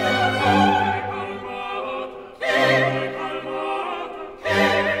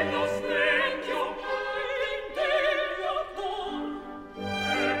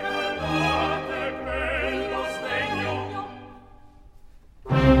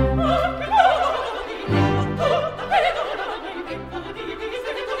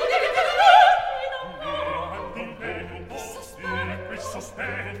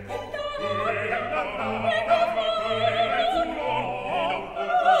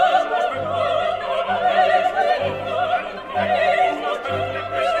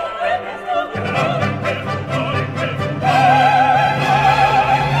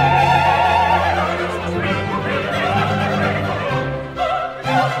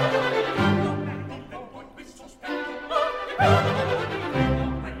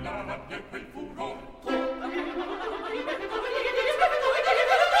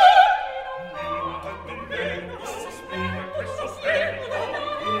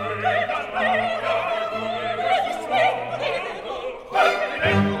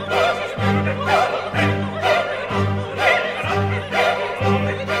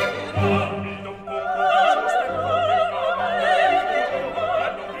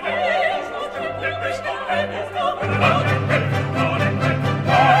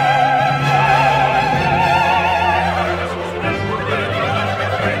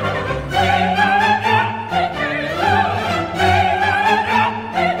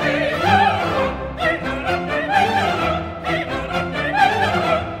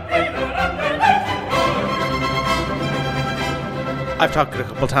 I've talked a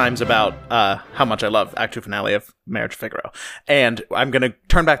couple times about how much I love Act 2 finale of Marriage of Figaro. And I'm going to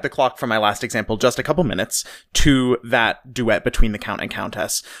turn back the clock from my last example just a couple minutes to that duet between the Count and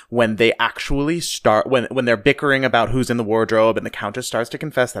Countess when they actually start, when they're bickering about who's in the wardrobe and the Countess starts to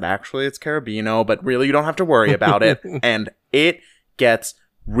confess that actually it's Carabino, but really you don't have to worry about it. And it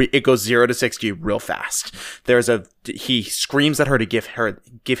goes 0 to 60 real fast. He screams at her to give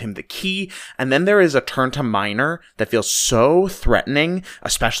him the key, and then there is a turn to minor that feels so threatening,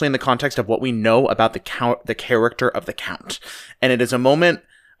 especially in the context of what we know about the character of the Count. And it is a moment,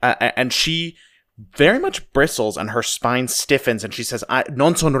 and she very much bristles and her spine stiffens and she says,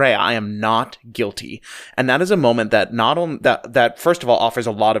 non son rea, I am not guilty. And that is a moment that not only that first of all offers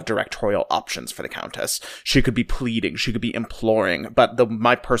a lot of directorial options for the Countess. She could be pleading, she could be imploring, but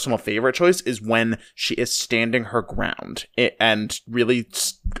my personal favorite choice is when she is standing her ground and really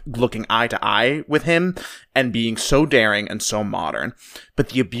looking eye to eye with him and being so daring and so modern. But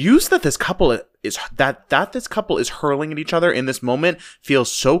the abuse that this couple this couple is hurling at each other in this moment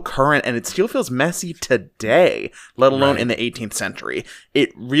feels so current, and it still feels messy today, let alone in the 18th century. It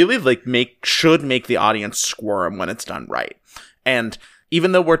really should make the audience squirm when it's done right. And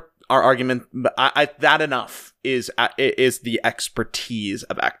even though our argument, that enough is the expertise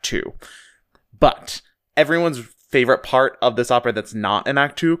of Act 2. But everyone's favorite part of this opera that's not in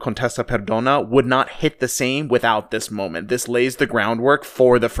Act 2, Contessa Perdona, would not hit the same without this moment. This lays the groundwork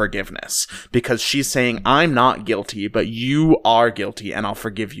for the forgiveness, because she's saying, I'm not guilty, but you are guilty, and I'll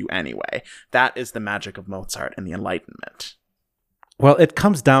forgive you anyway. That is the magic of Mozart and the Enlightenment. Well, it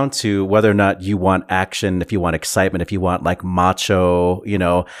comes down to whether or not you want action, if you want excitement, if you want like macho,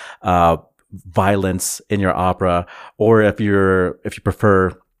 violence in your opera, or if you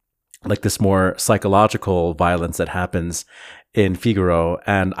prefer like this more psychological violence that happens in Figaro.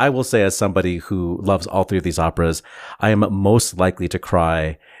 And I will say, as somebody who loves all three of these operas, I am most likely to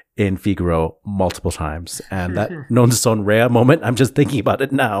cry in Figaro multiple times. And that non son rea moment, I'm just thinking about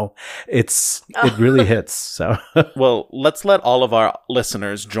it now. It really hits. So well, let's let all of our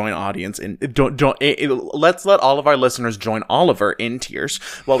listeners join let's let all of our listeners join Oliver in tears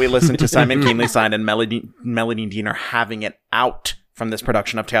while we listen to Simon Keenly-Stein and Melanie Diener having it out from this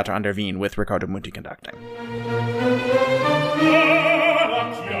production of Theater an der Wien with Riccardo Muti conducting.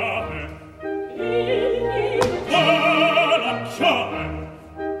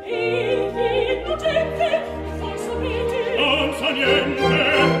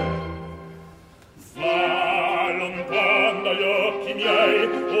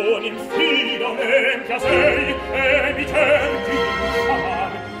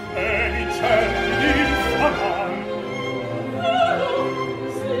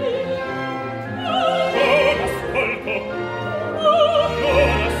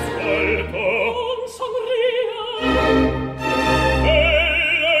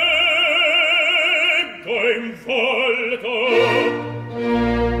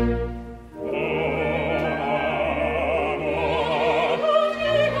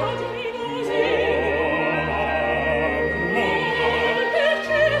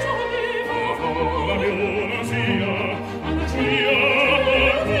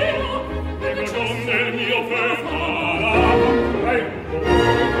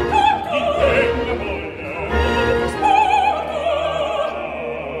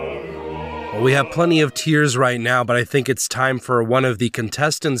 We have plenty of tears right now, but I think it's time for one of the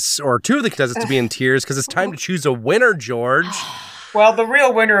contestants, or two of the contestants, to be in tears, because it's time to choose a winner, George. Well, the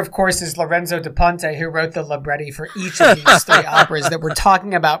real winner, of course, is Lorenzo da Ponte, who wrote the libretti for each of these three operas that we're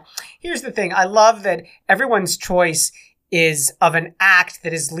talking about. Here's the thing. I love that everyone's choice is of an act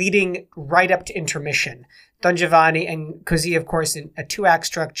that is leading right up to intermission. Don Giovanni and Così, of course, in a 2-act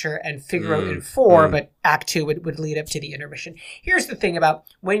structure, and Figaro in 4, but Act 2 would lead up to the intermission. Here's the thing about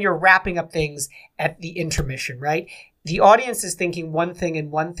when you're wrapping up things at the intermission, right? The audience is thinking one thing and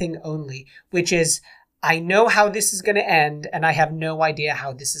one thing only, which is, I know how this is going to end, and I have no idea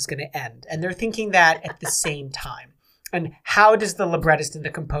how this is going to end. And they're thinking that at the same time. And how does the librettist and the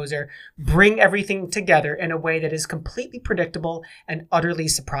composer bring everything together in a way that is completely predictable and utterly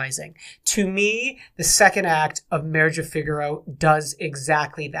surprising? To me, the second act of Marriage of Figaro does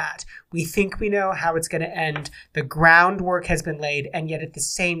exactly that. We think we know how it's going to end. The groundwork has been laid, and yet at the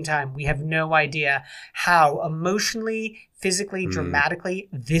same time, we have no idea how emotionally, physically, dramatically,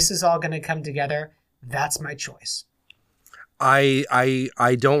 this is all going to come together. That's my choice.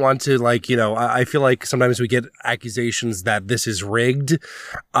 I don't want to, like, you know, I feel like sometimes we get accusations that this is rigged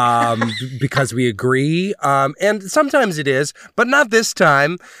because we agree. And sometimes it is, but not this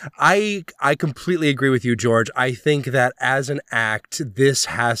time. I completely agree with you, George. I think that as an act, this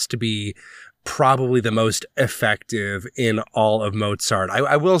has to be probably the most effective in all of Mozart.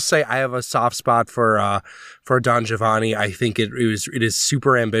 I will say I have a soft spot for Don Giovanni. I think it is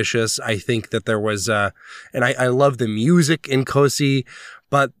super ambitious. I think that there was and I love the music in Così,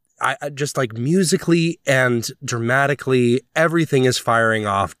 but I just, like, musically and dramatically, everything is firing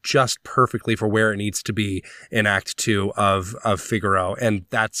off just perfectly for where it needs to be in Act 2 of Figaro, and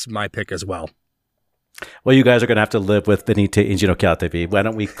that's my pick as well. Well, you guys are going to have to live with Venite in Ginocchiatevi. Why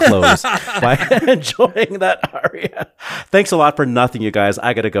don't we close by enjoying that aria? Thanks a lot for nothing, you guys.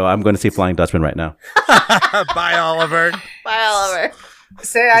 I got to go. I'm going to see Flying Dutchman right now. Bye, Oliver. Bye, Oliver.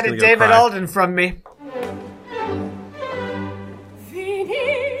 Say hi to David Alden from me.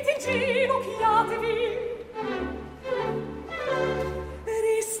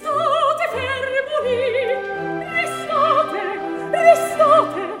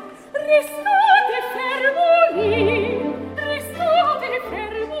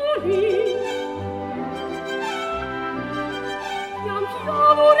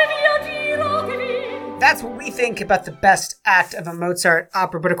 That's what we think about the best act of a Mozart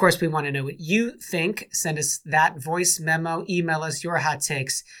opera, but of course we want to know what you think. Send us that voice memo, email us your hot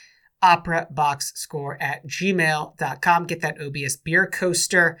takes, operaboxscore@gmail.com. Get that OBS beer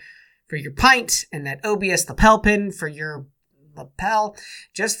coaster for your pint and that OBS lapel pin for your lapel,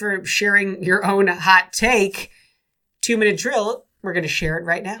 just for sharing your own hot take. 2-minute drill, we're going to share it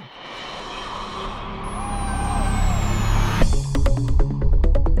right now.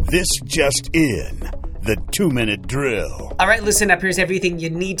 This just in, the 2-minute drill. All right, listen up. Here's everything you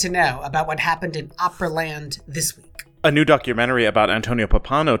need to know about what happened in Operaland this week. A new documentary about Antonio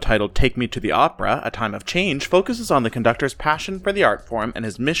Pappano titled Take Me to the Opera, A Time of Change, focuses on the conductor's passion for the art form and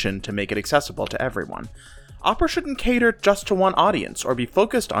his mission to make it accessible to everyone. Opera shouldn't cater just to one audience or be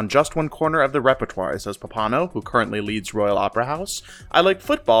focused on just one corner of the repertoire, says Papano, who currently leads Royal Opera House. I like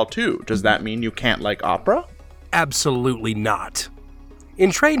football too. Does that mean you can't like opera? Absolutely not. In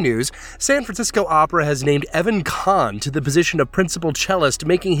trade news, San Francisco Opera has named Evan Kahn to the position of principal cellist,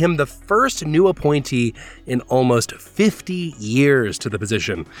 making him the first new appointee in almost 50 years to the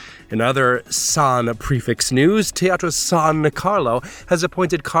position. In other San prefix news, Teatro San Carlo has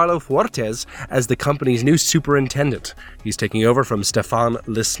appointed Carlo Fuertes as the company's new superintendent. He's taking over from Stefan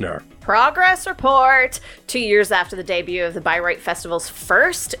Lissner. Progress report! 2 years after the debut of the Bayreuth Festival's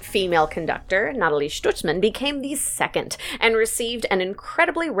first female conductor, Nathalie Stutzmann became the second and received an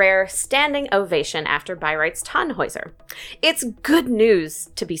incredibly rare standing ovation after Bayreuth's Tannhäuser. It's good news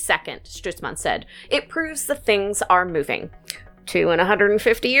to be second, Stutzmann said. It proves the things are moving. 2 in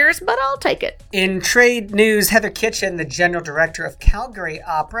 150 years, but I'll take it. In trade news, Heather Kitchen, the general director of Calgary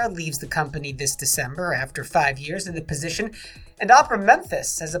Opera, leaves the company this December after 5 years in the position, and Opera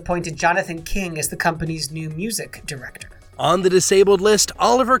Memphis has appointed Jonathan King as the company's new music director. On the disabled list,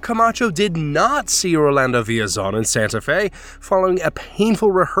 Oliver Camacho did not see Rolando Villazon in Santa Fe following a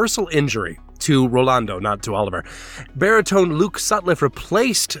painful rehearsal injury. To Rolando, not to Oliver. Baritone Luke Sutcliffe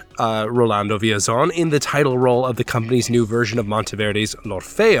replaced Rolando Villazon in the title role of the company's new version of Monteverdi's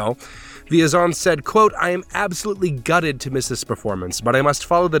L'Orfeo. Villazon said, quote, I am absolutely gutted to miss this performance, but I must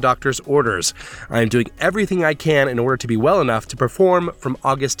follow the doctor's orders. I am doing everything I can in order to be well enough to perform from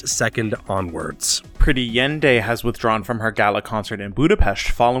August 2nd onwards. Pretty Yende has withdrawn from her gala concert in Budapest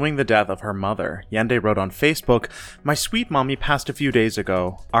following the death of her mother. Yende wrote on Facebook, My sweet mommy passed a few days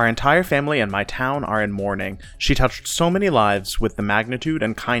ago. Our entire family and my town are in mourning. She touched so many lives with the magnitude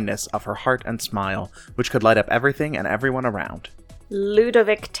and kindness of her heart and smile, which could light up everything and everyone around.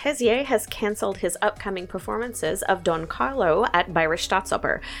 Ludovic Tessier has cancelled his upcoming performances of Don Carlo at Bayerische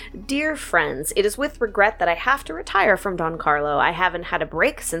Staatsoper. Dear friends, it is with regret that I have to retire from Don Carlo. I haven't had a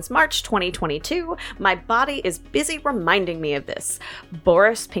break since March 2022. My body is busy reminding me of this.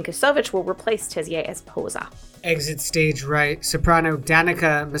 Boris Pinkusovich will replace Tessier as Posa. Exit stage right. Soprano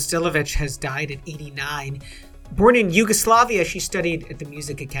Danica Mastilovic has died at 89. Born in Yugoslavia, she studied at the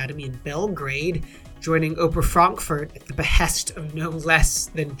Music Academy in Belgrade, joining Oper Frankfurt at the behest of no less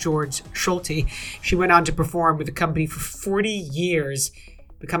than George Schulte. She went on to perform with the company for 40 years,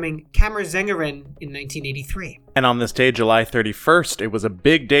 becoming Kammersängerin in 1983. And on this day, July 31st, it was a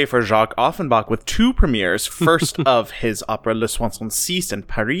big day for Jacques Offenbach with two premieres. First of his opera Le Soixante-Six in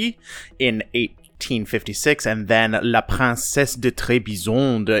Paris in 1856, and then La Princesse de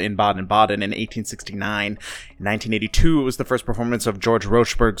Trébizonde in Baden-Baden in 1869. In 1982, it was the first performance of George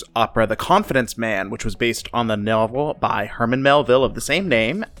Rochberg's opera The Confidence Man, which was based on the novel by Herman Melville of the same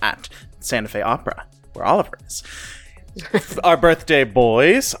name at Santa Fe Opera, where Oliver is. Our birthday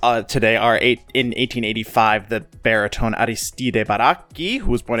boys today are in 1885, the baritone Aristide Baracchi, who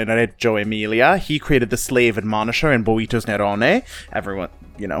was born in Reggio Emilia. He created the slave admonisher in Boito's Nerone. Everyone,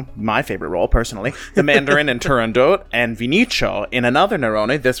 my favorite role personally. The Mandarin in Turandot, and Vinicio in another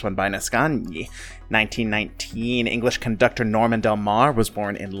Nerone, this one by Nascagni. 1919, English conductor Norman Del Mar was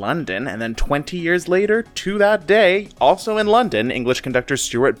born in London, and then 20 years later, to that day, also in London, English conductor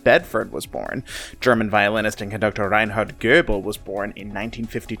Stuart Bedford was born. German violinist and conductor Reinhard Goebel was born in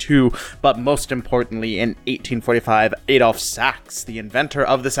 1952, but most importantly, in 1845, Adolphe Sax, the inventor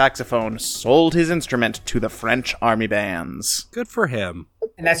of the saxophone, sold his instrument to the French army bands. Good for him.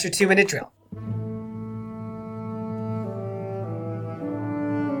 And that's your 2-minute drill.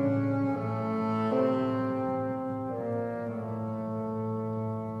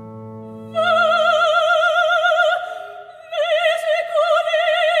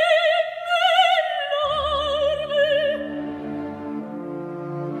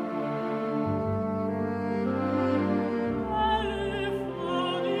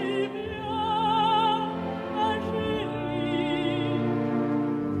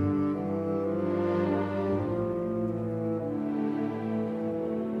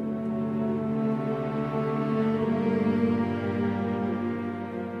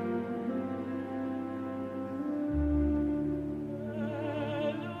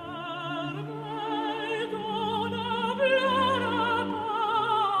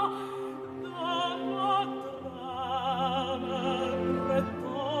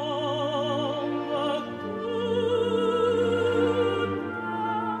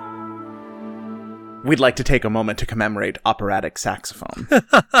 We'd like to take a moment to commemorate operatic saxophone.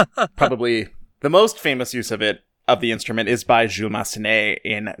 Probably the most famous use of it of the instrument is by Jules Massenet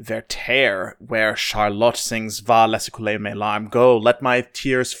in Werther, where Charlotte sings Va laisse couler mes larmes, go, let my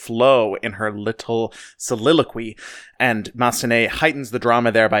tears flow, in her little soliloquy. And Massenet heightens the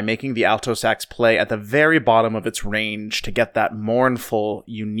drama there by making the alto sax play at the very bottom of its range to get that mournful,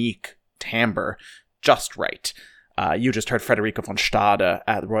 unique timbre just right. You just heard Frederica von Stade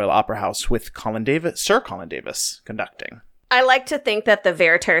at the Royal Opera House with Sir Colin Davis conducting. I like to think that the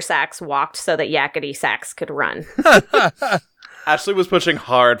Werther sax walked so that Yakety sax could run. Ashley was pushing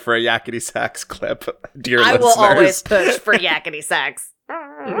hard for a Yakety sax clip, dear I listeners. will always push for Yakety sax.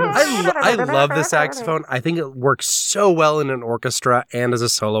 I love the saxophone. I think it works so well in an orchestra and as a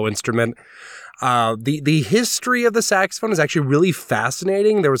solo instrument. The history of the saxophone is actually really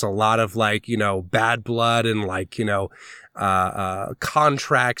fascinating. There was a lot of bad blood and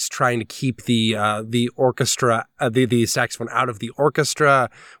contracts trying to keep the orchestra, the saxophone out of the orchestra,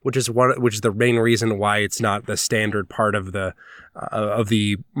 which is the main reason why it's not the standard part of the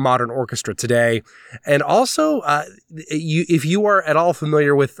modern orchestra today. And also, if you are at all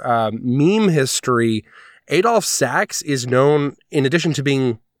familiar with meme history, Adolf Sax is known, in addition to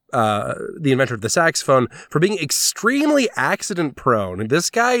being the inventor of the saxophone, for being extremely accident prone. This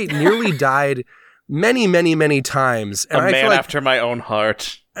guy nearly died many, many, many times. And a man after my own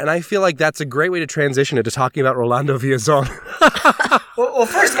heart. And I feel like that's a great way to transition into talking about Rolando Villazon. well,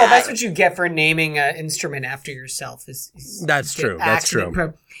 first of all, that's what you get for naming an instrument after yourself. That's true. That's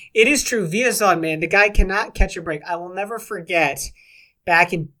true. It is true. Villazon, man, the guy cannot catch a break. I will never forget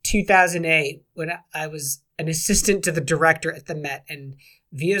back in 2008 when I was an assistant to the director at the Met, and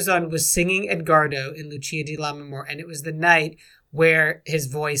Villazon was singing Edgardo in Lucia di Lammermoor, and it was the night where his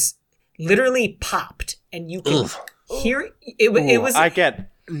voice literally popped, and you could hear it. It was. I get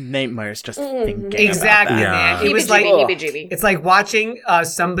nightmares just thinking exactly, about that. man. It was heebie-jeebie. It's like watching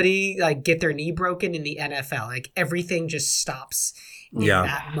somebody get their knee broken in the NFL. Like everything just stops in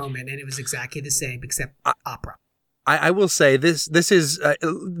that moment, and it was exactly the same except opera. I will say this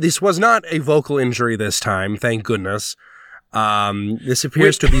was not a vocal injury this time, thank goodness. This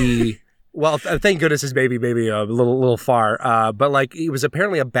appears to be. Well, thank goodness is maybe a little far. But it was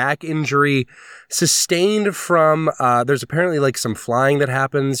apparently a back injury sustained from, there's apparently some flying that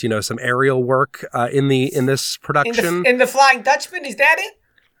happens, some aerial work, in this production. In the Flying Dutchman, is that it?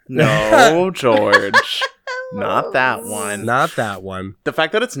 No, George. Not that one. Not that one. The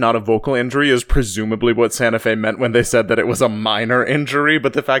fact that it's not a vocal injury is presumably what Santa Fe meant when they said that it was a minor injury,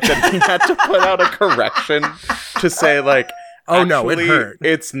 but the fact that he had to put out a correction to say oh no, it hurt.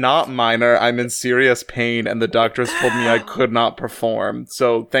 It's not minor. I'm in serious pain, and the doctors told me I could not perform.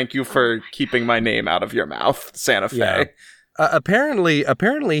 So thank you for keeping my name out of your mouth, Santa Fe. Yeah. Apparently,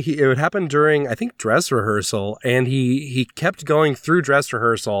 it would happen during, I think, dress rehearsal, and he kept going through dress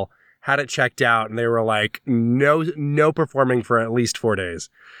rehearsal, had it checked out, and they were like, no performing for at least 4 days.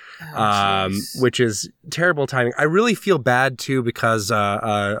 Which is terrible timing. I really feel bad too because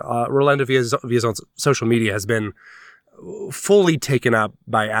Rolando Villazon's social media has been fully taken up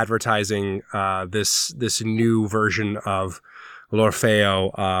by advertising this new version of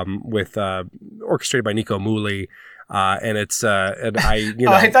L'Orfeo with orchestrated by Nico Muhly, and it's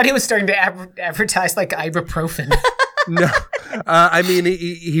I thought he was starting to advertise ibuprofen. No, I mean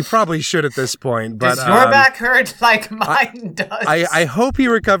he probably should at this point. But does your back hurt like mine does? I hope he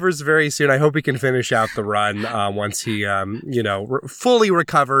recovers very soon. I hope he can finish out the run once he fully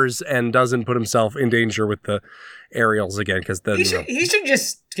recovers and doesn't put himself in danger with the aerials again. Because then he should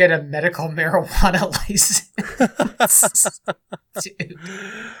just get a medical marijuana license. Dude.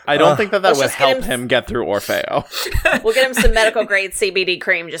 I don't think that would help him get through Orfeo. We'll get him some medical grade CBD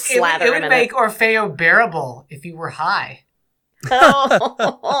cream. Just slather him in it. It would make Orfeo bearable if you were high.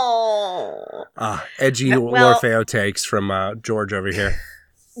 Edgy Orfeo takes from George over here.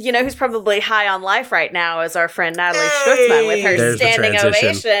 You know who's probably high on life right now is our friend Natalie Stutzman with her standing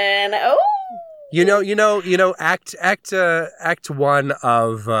ovation. Oh. Act one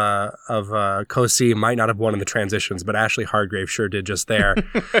of Cosi might not have won in the transitions, but Ashley Hargrave sure did just there.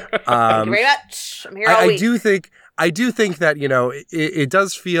 Thank you very much. I'm here all week. I do think that it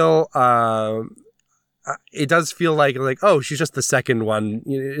does feel like oh, she's just the second one.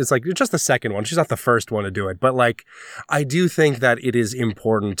 It's like, you're just the second one. She's not the first one to do it. But I do think that it is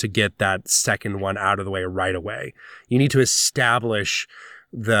important to get that second one out of the way right away. You need to establish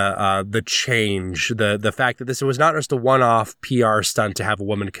the change, the fact that this was not just a one-off PR stunt to have a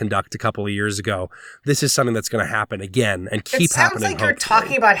woman conduct a couple of years ago. This is something that's going to happen again and keep happening. It sounds like you're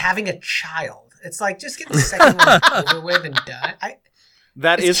talking about having a child. It's like, just get the second one over with and done.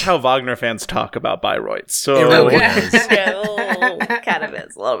 That is how Wagner fans talk about Bayreuth. So it really is. Yeah, kind of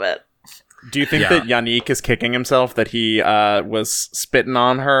is a little bit. Do you think that Yannick is kicking himself that he was spitting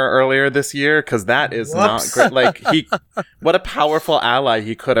on her earlier this year? Because that is not great. Like, what a powerful ally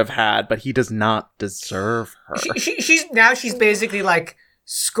he could have had, but he does not deserve her. She's basically like,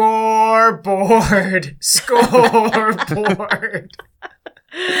 scoreboard.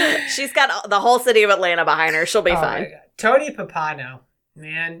 She's got the whole city of Atlanta behind her. She'll be fine. Tony Papano,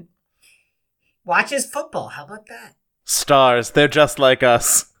 man, watches football. How about that? Stars, they're just like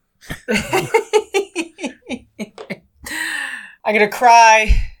us. I'm gonna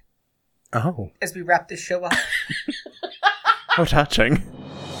cry. Oh. As we wrap this show up. How touching.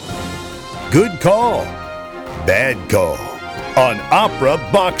 Good call. Bad call. On Opera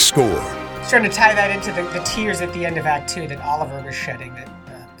Box Score. I was trying to tie that into the tears at the end of Act 2 that Oliver was shedding.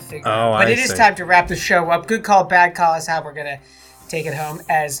 But I is time to wrap the show up. Good call, bad call is how we're going to take it home.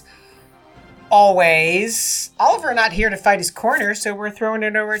 As always, Oliver not here to fight his corner, so we're throwing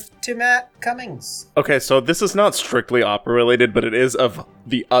it over to Matt Cummings. Okay, so this is not strictly opera related, but it is of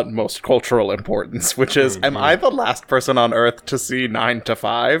the utmost cultural importance, which is, am I the last person on Earth to see 9 to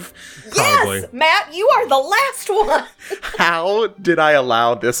 5? Probably. Yes, Matt, you are the last one. How did I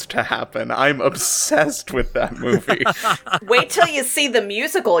allow this to happen? I'm obsessed with that movie. Wait till you see the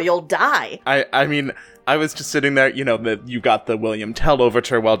musical, you'll die. I mean, I was just sitting there, you got the William Tell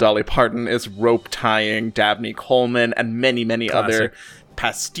overture while Dolly Parton is rope tying Dabney Coleman and many, many other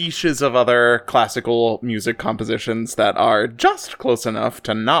pastiches of other classical music compositions that are just close enough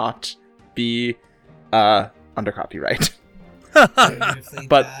to not be under copyright.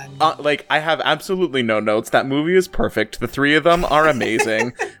 But I have absolutely no notes. That movie is perfect. The three of them are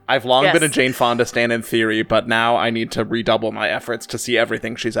amazing. I've long been a Jane Fonda stan in theory, but now I need to redouble my efforts to see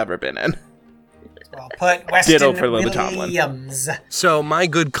everything she's ever been in. Well put, Weston Ditto for Lily Tomlin. Williams. So my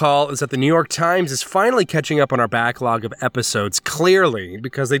good call is that the New York Times is finally catching up on our backlog of episodes, clearly,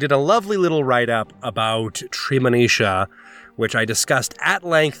 because they did a lovely little write-up about Treemonisha, which I discussed at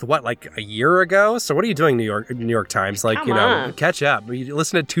length, a year ago? So what are you doing, New York Times? Come on. Catch up. You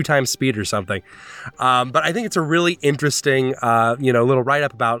listen at 2 times speed or something. But I think it's a really interesting, little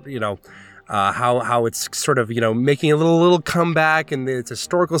write-up about, how it's sort of, making a little comeback and its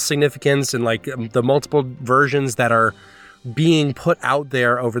historical significance and the multiple versions that are being put out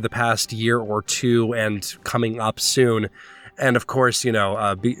there over the past year or two and coming up soon. And of course,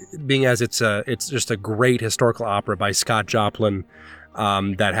 being as it's just a great historical opera by Scott Joplin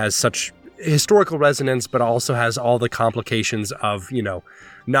that has such historical resonance, but also has all the complications of,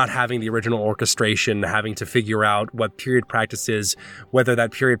 not having the original orchestration, having to figure out what period practice is, whether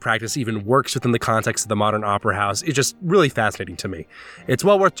that period practice even works within the context of the modern opera house. It's just really fascinating to me. It's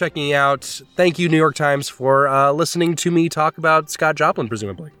well worth checking out. Thank you, New York Times, for listening to me talk about Scott Joplin,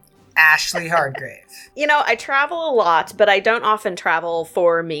 presumably. Ashley Hardgrave. I travel a lot, but I don't often travel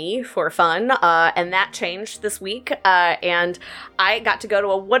for fun, and that changed this week, and I got to go to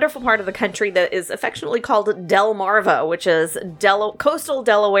a wonderful part of the country that is affectionately called Delmarva, which is coastal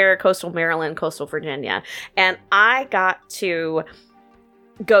Delaware, coastal Maryland, coastal Virginia, and I got to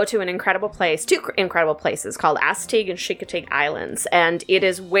go to two incredible places called Astig and Chincoteague Islands, and it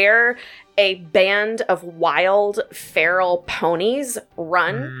is where a band of wild feral ponies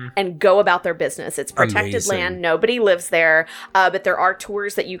run and go about their business. It's protected land. Nobody lives there, but there are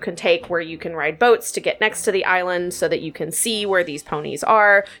tours that you can take where you can ride boats to get next to the island so that you can see where these ponies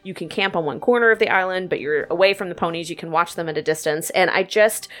are. You can camp on one corner of the island, but you're away from the ponies. You can watch them at a distance. And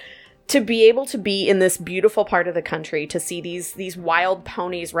to be able to be in this beautiful part of the country, to see these wild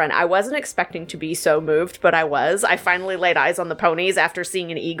ponies run. I wasn't expecting to be so moved, but I was. I finally laid eyes on the ponies after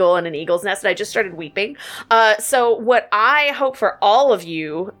seeing an eagle and an eagle's nest, and I just started weeping. So what I hope for all of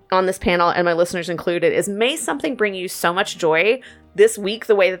you on this panel, and my listeners included, is may something bring you so much joy this week,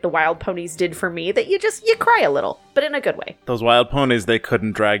 the way that the wild ponies did for me, that you cry a little, but in a good way. Those wild ponies, they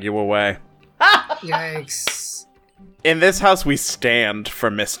couldn't drag you away. Yikes. In this house, we stand for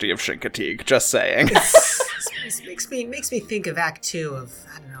Misty of Chincoteague, just saying. This makes me think of Act 2 of,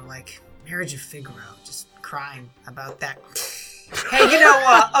 Marriage of Figaro, just crying about that. Hey,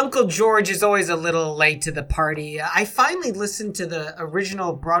 Uncle George is always a little late to the party. I finally listened to the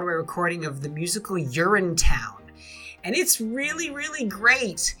original Broadway recording of the musical Urinetown, and it's really, really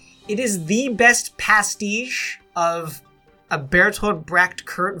great. It is the best pastiche of a Bertolt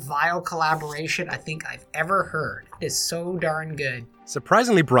Brecht-Kurt Weill collaboration I think I've ever heard. It is so darn good.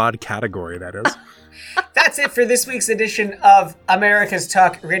 Surprisingly broad category, that is. That's it for this week's edition of America's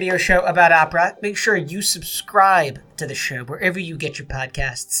Talk radio show about opera. Make sure you subscribe to the show wherever you get your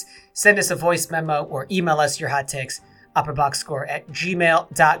podcasts. Send us a voice memo or email us your hot takes.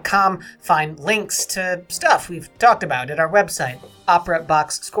 operaboxscore@gmail.com. Find links to stuff we've talked about at our website,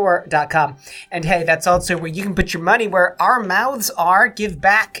 operaboxscore.com. And hey, that's also where you can put your money where our mouths are. Give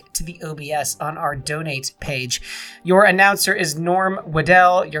back to the OBS on our donate page. Your announcer is Norm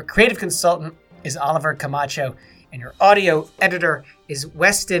Waddell. Your creative consultant is Oliver Camacho. And your audio editor is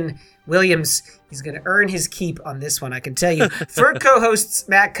Weston Williams. He's going to earn his keep on this one, I can tell you. For co-hosts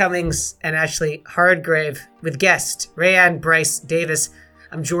Matt Cummings and Ashley Hardgrave, with guest Raehann Bryce-Davis,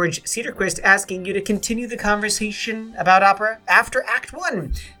 I'm George Cedarquist, asking you to continue the conversation about opera after Act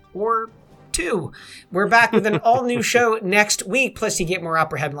 1 or 2. We're back with an all-new show next week, plus you get more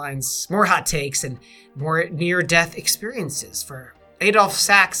opera headlines, more hot takes, and more near-death experiences for Adolphe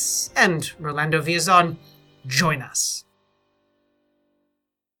Sax and Rolando Villazon. Join us.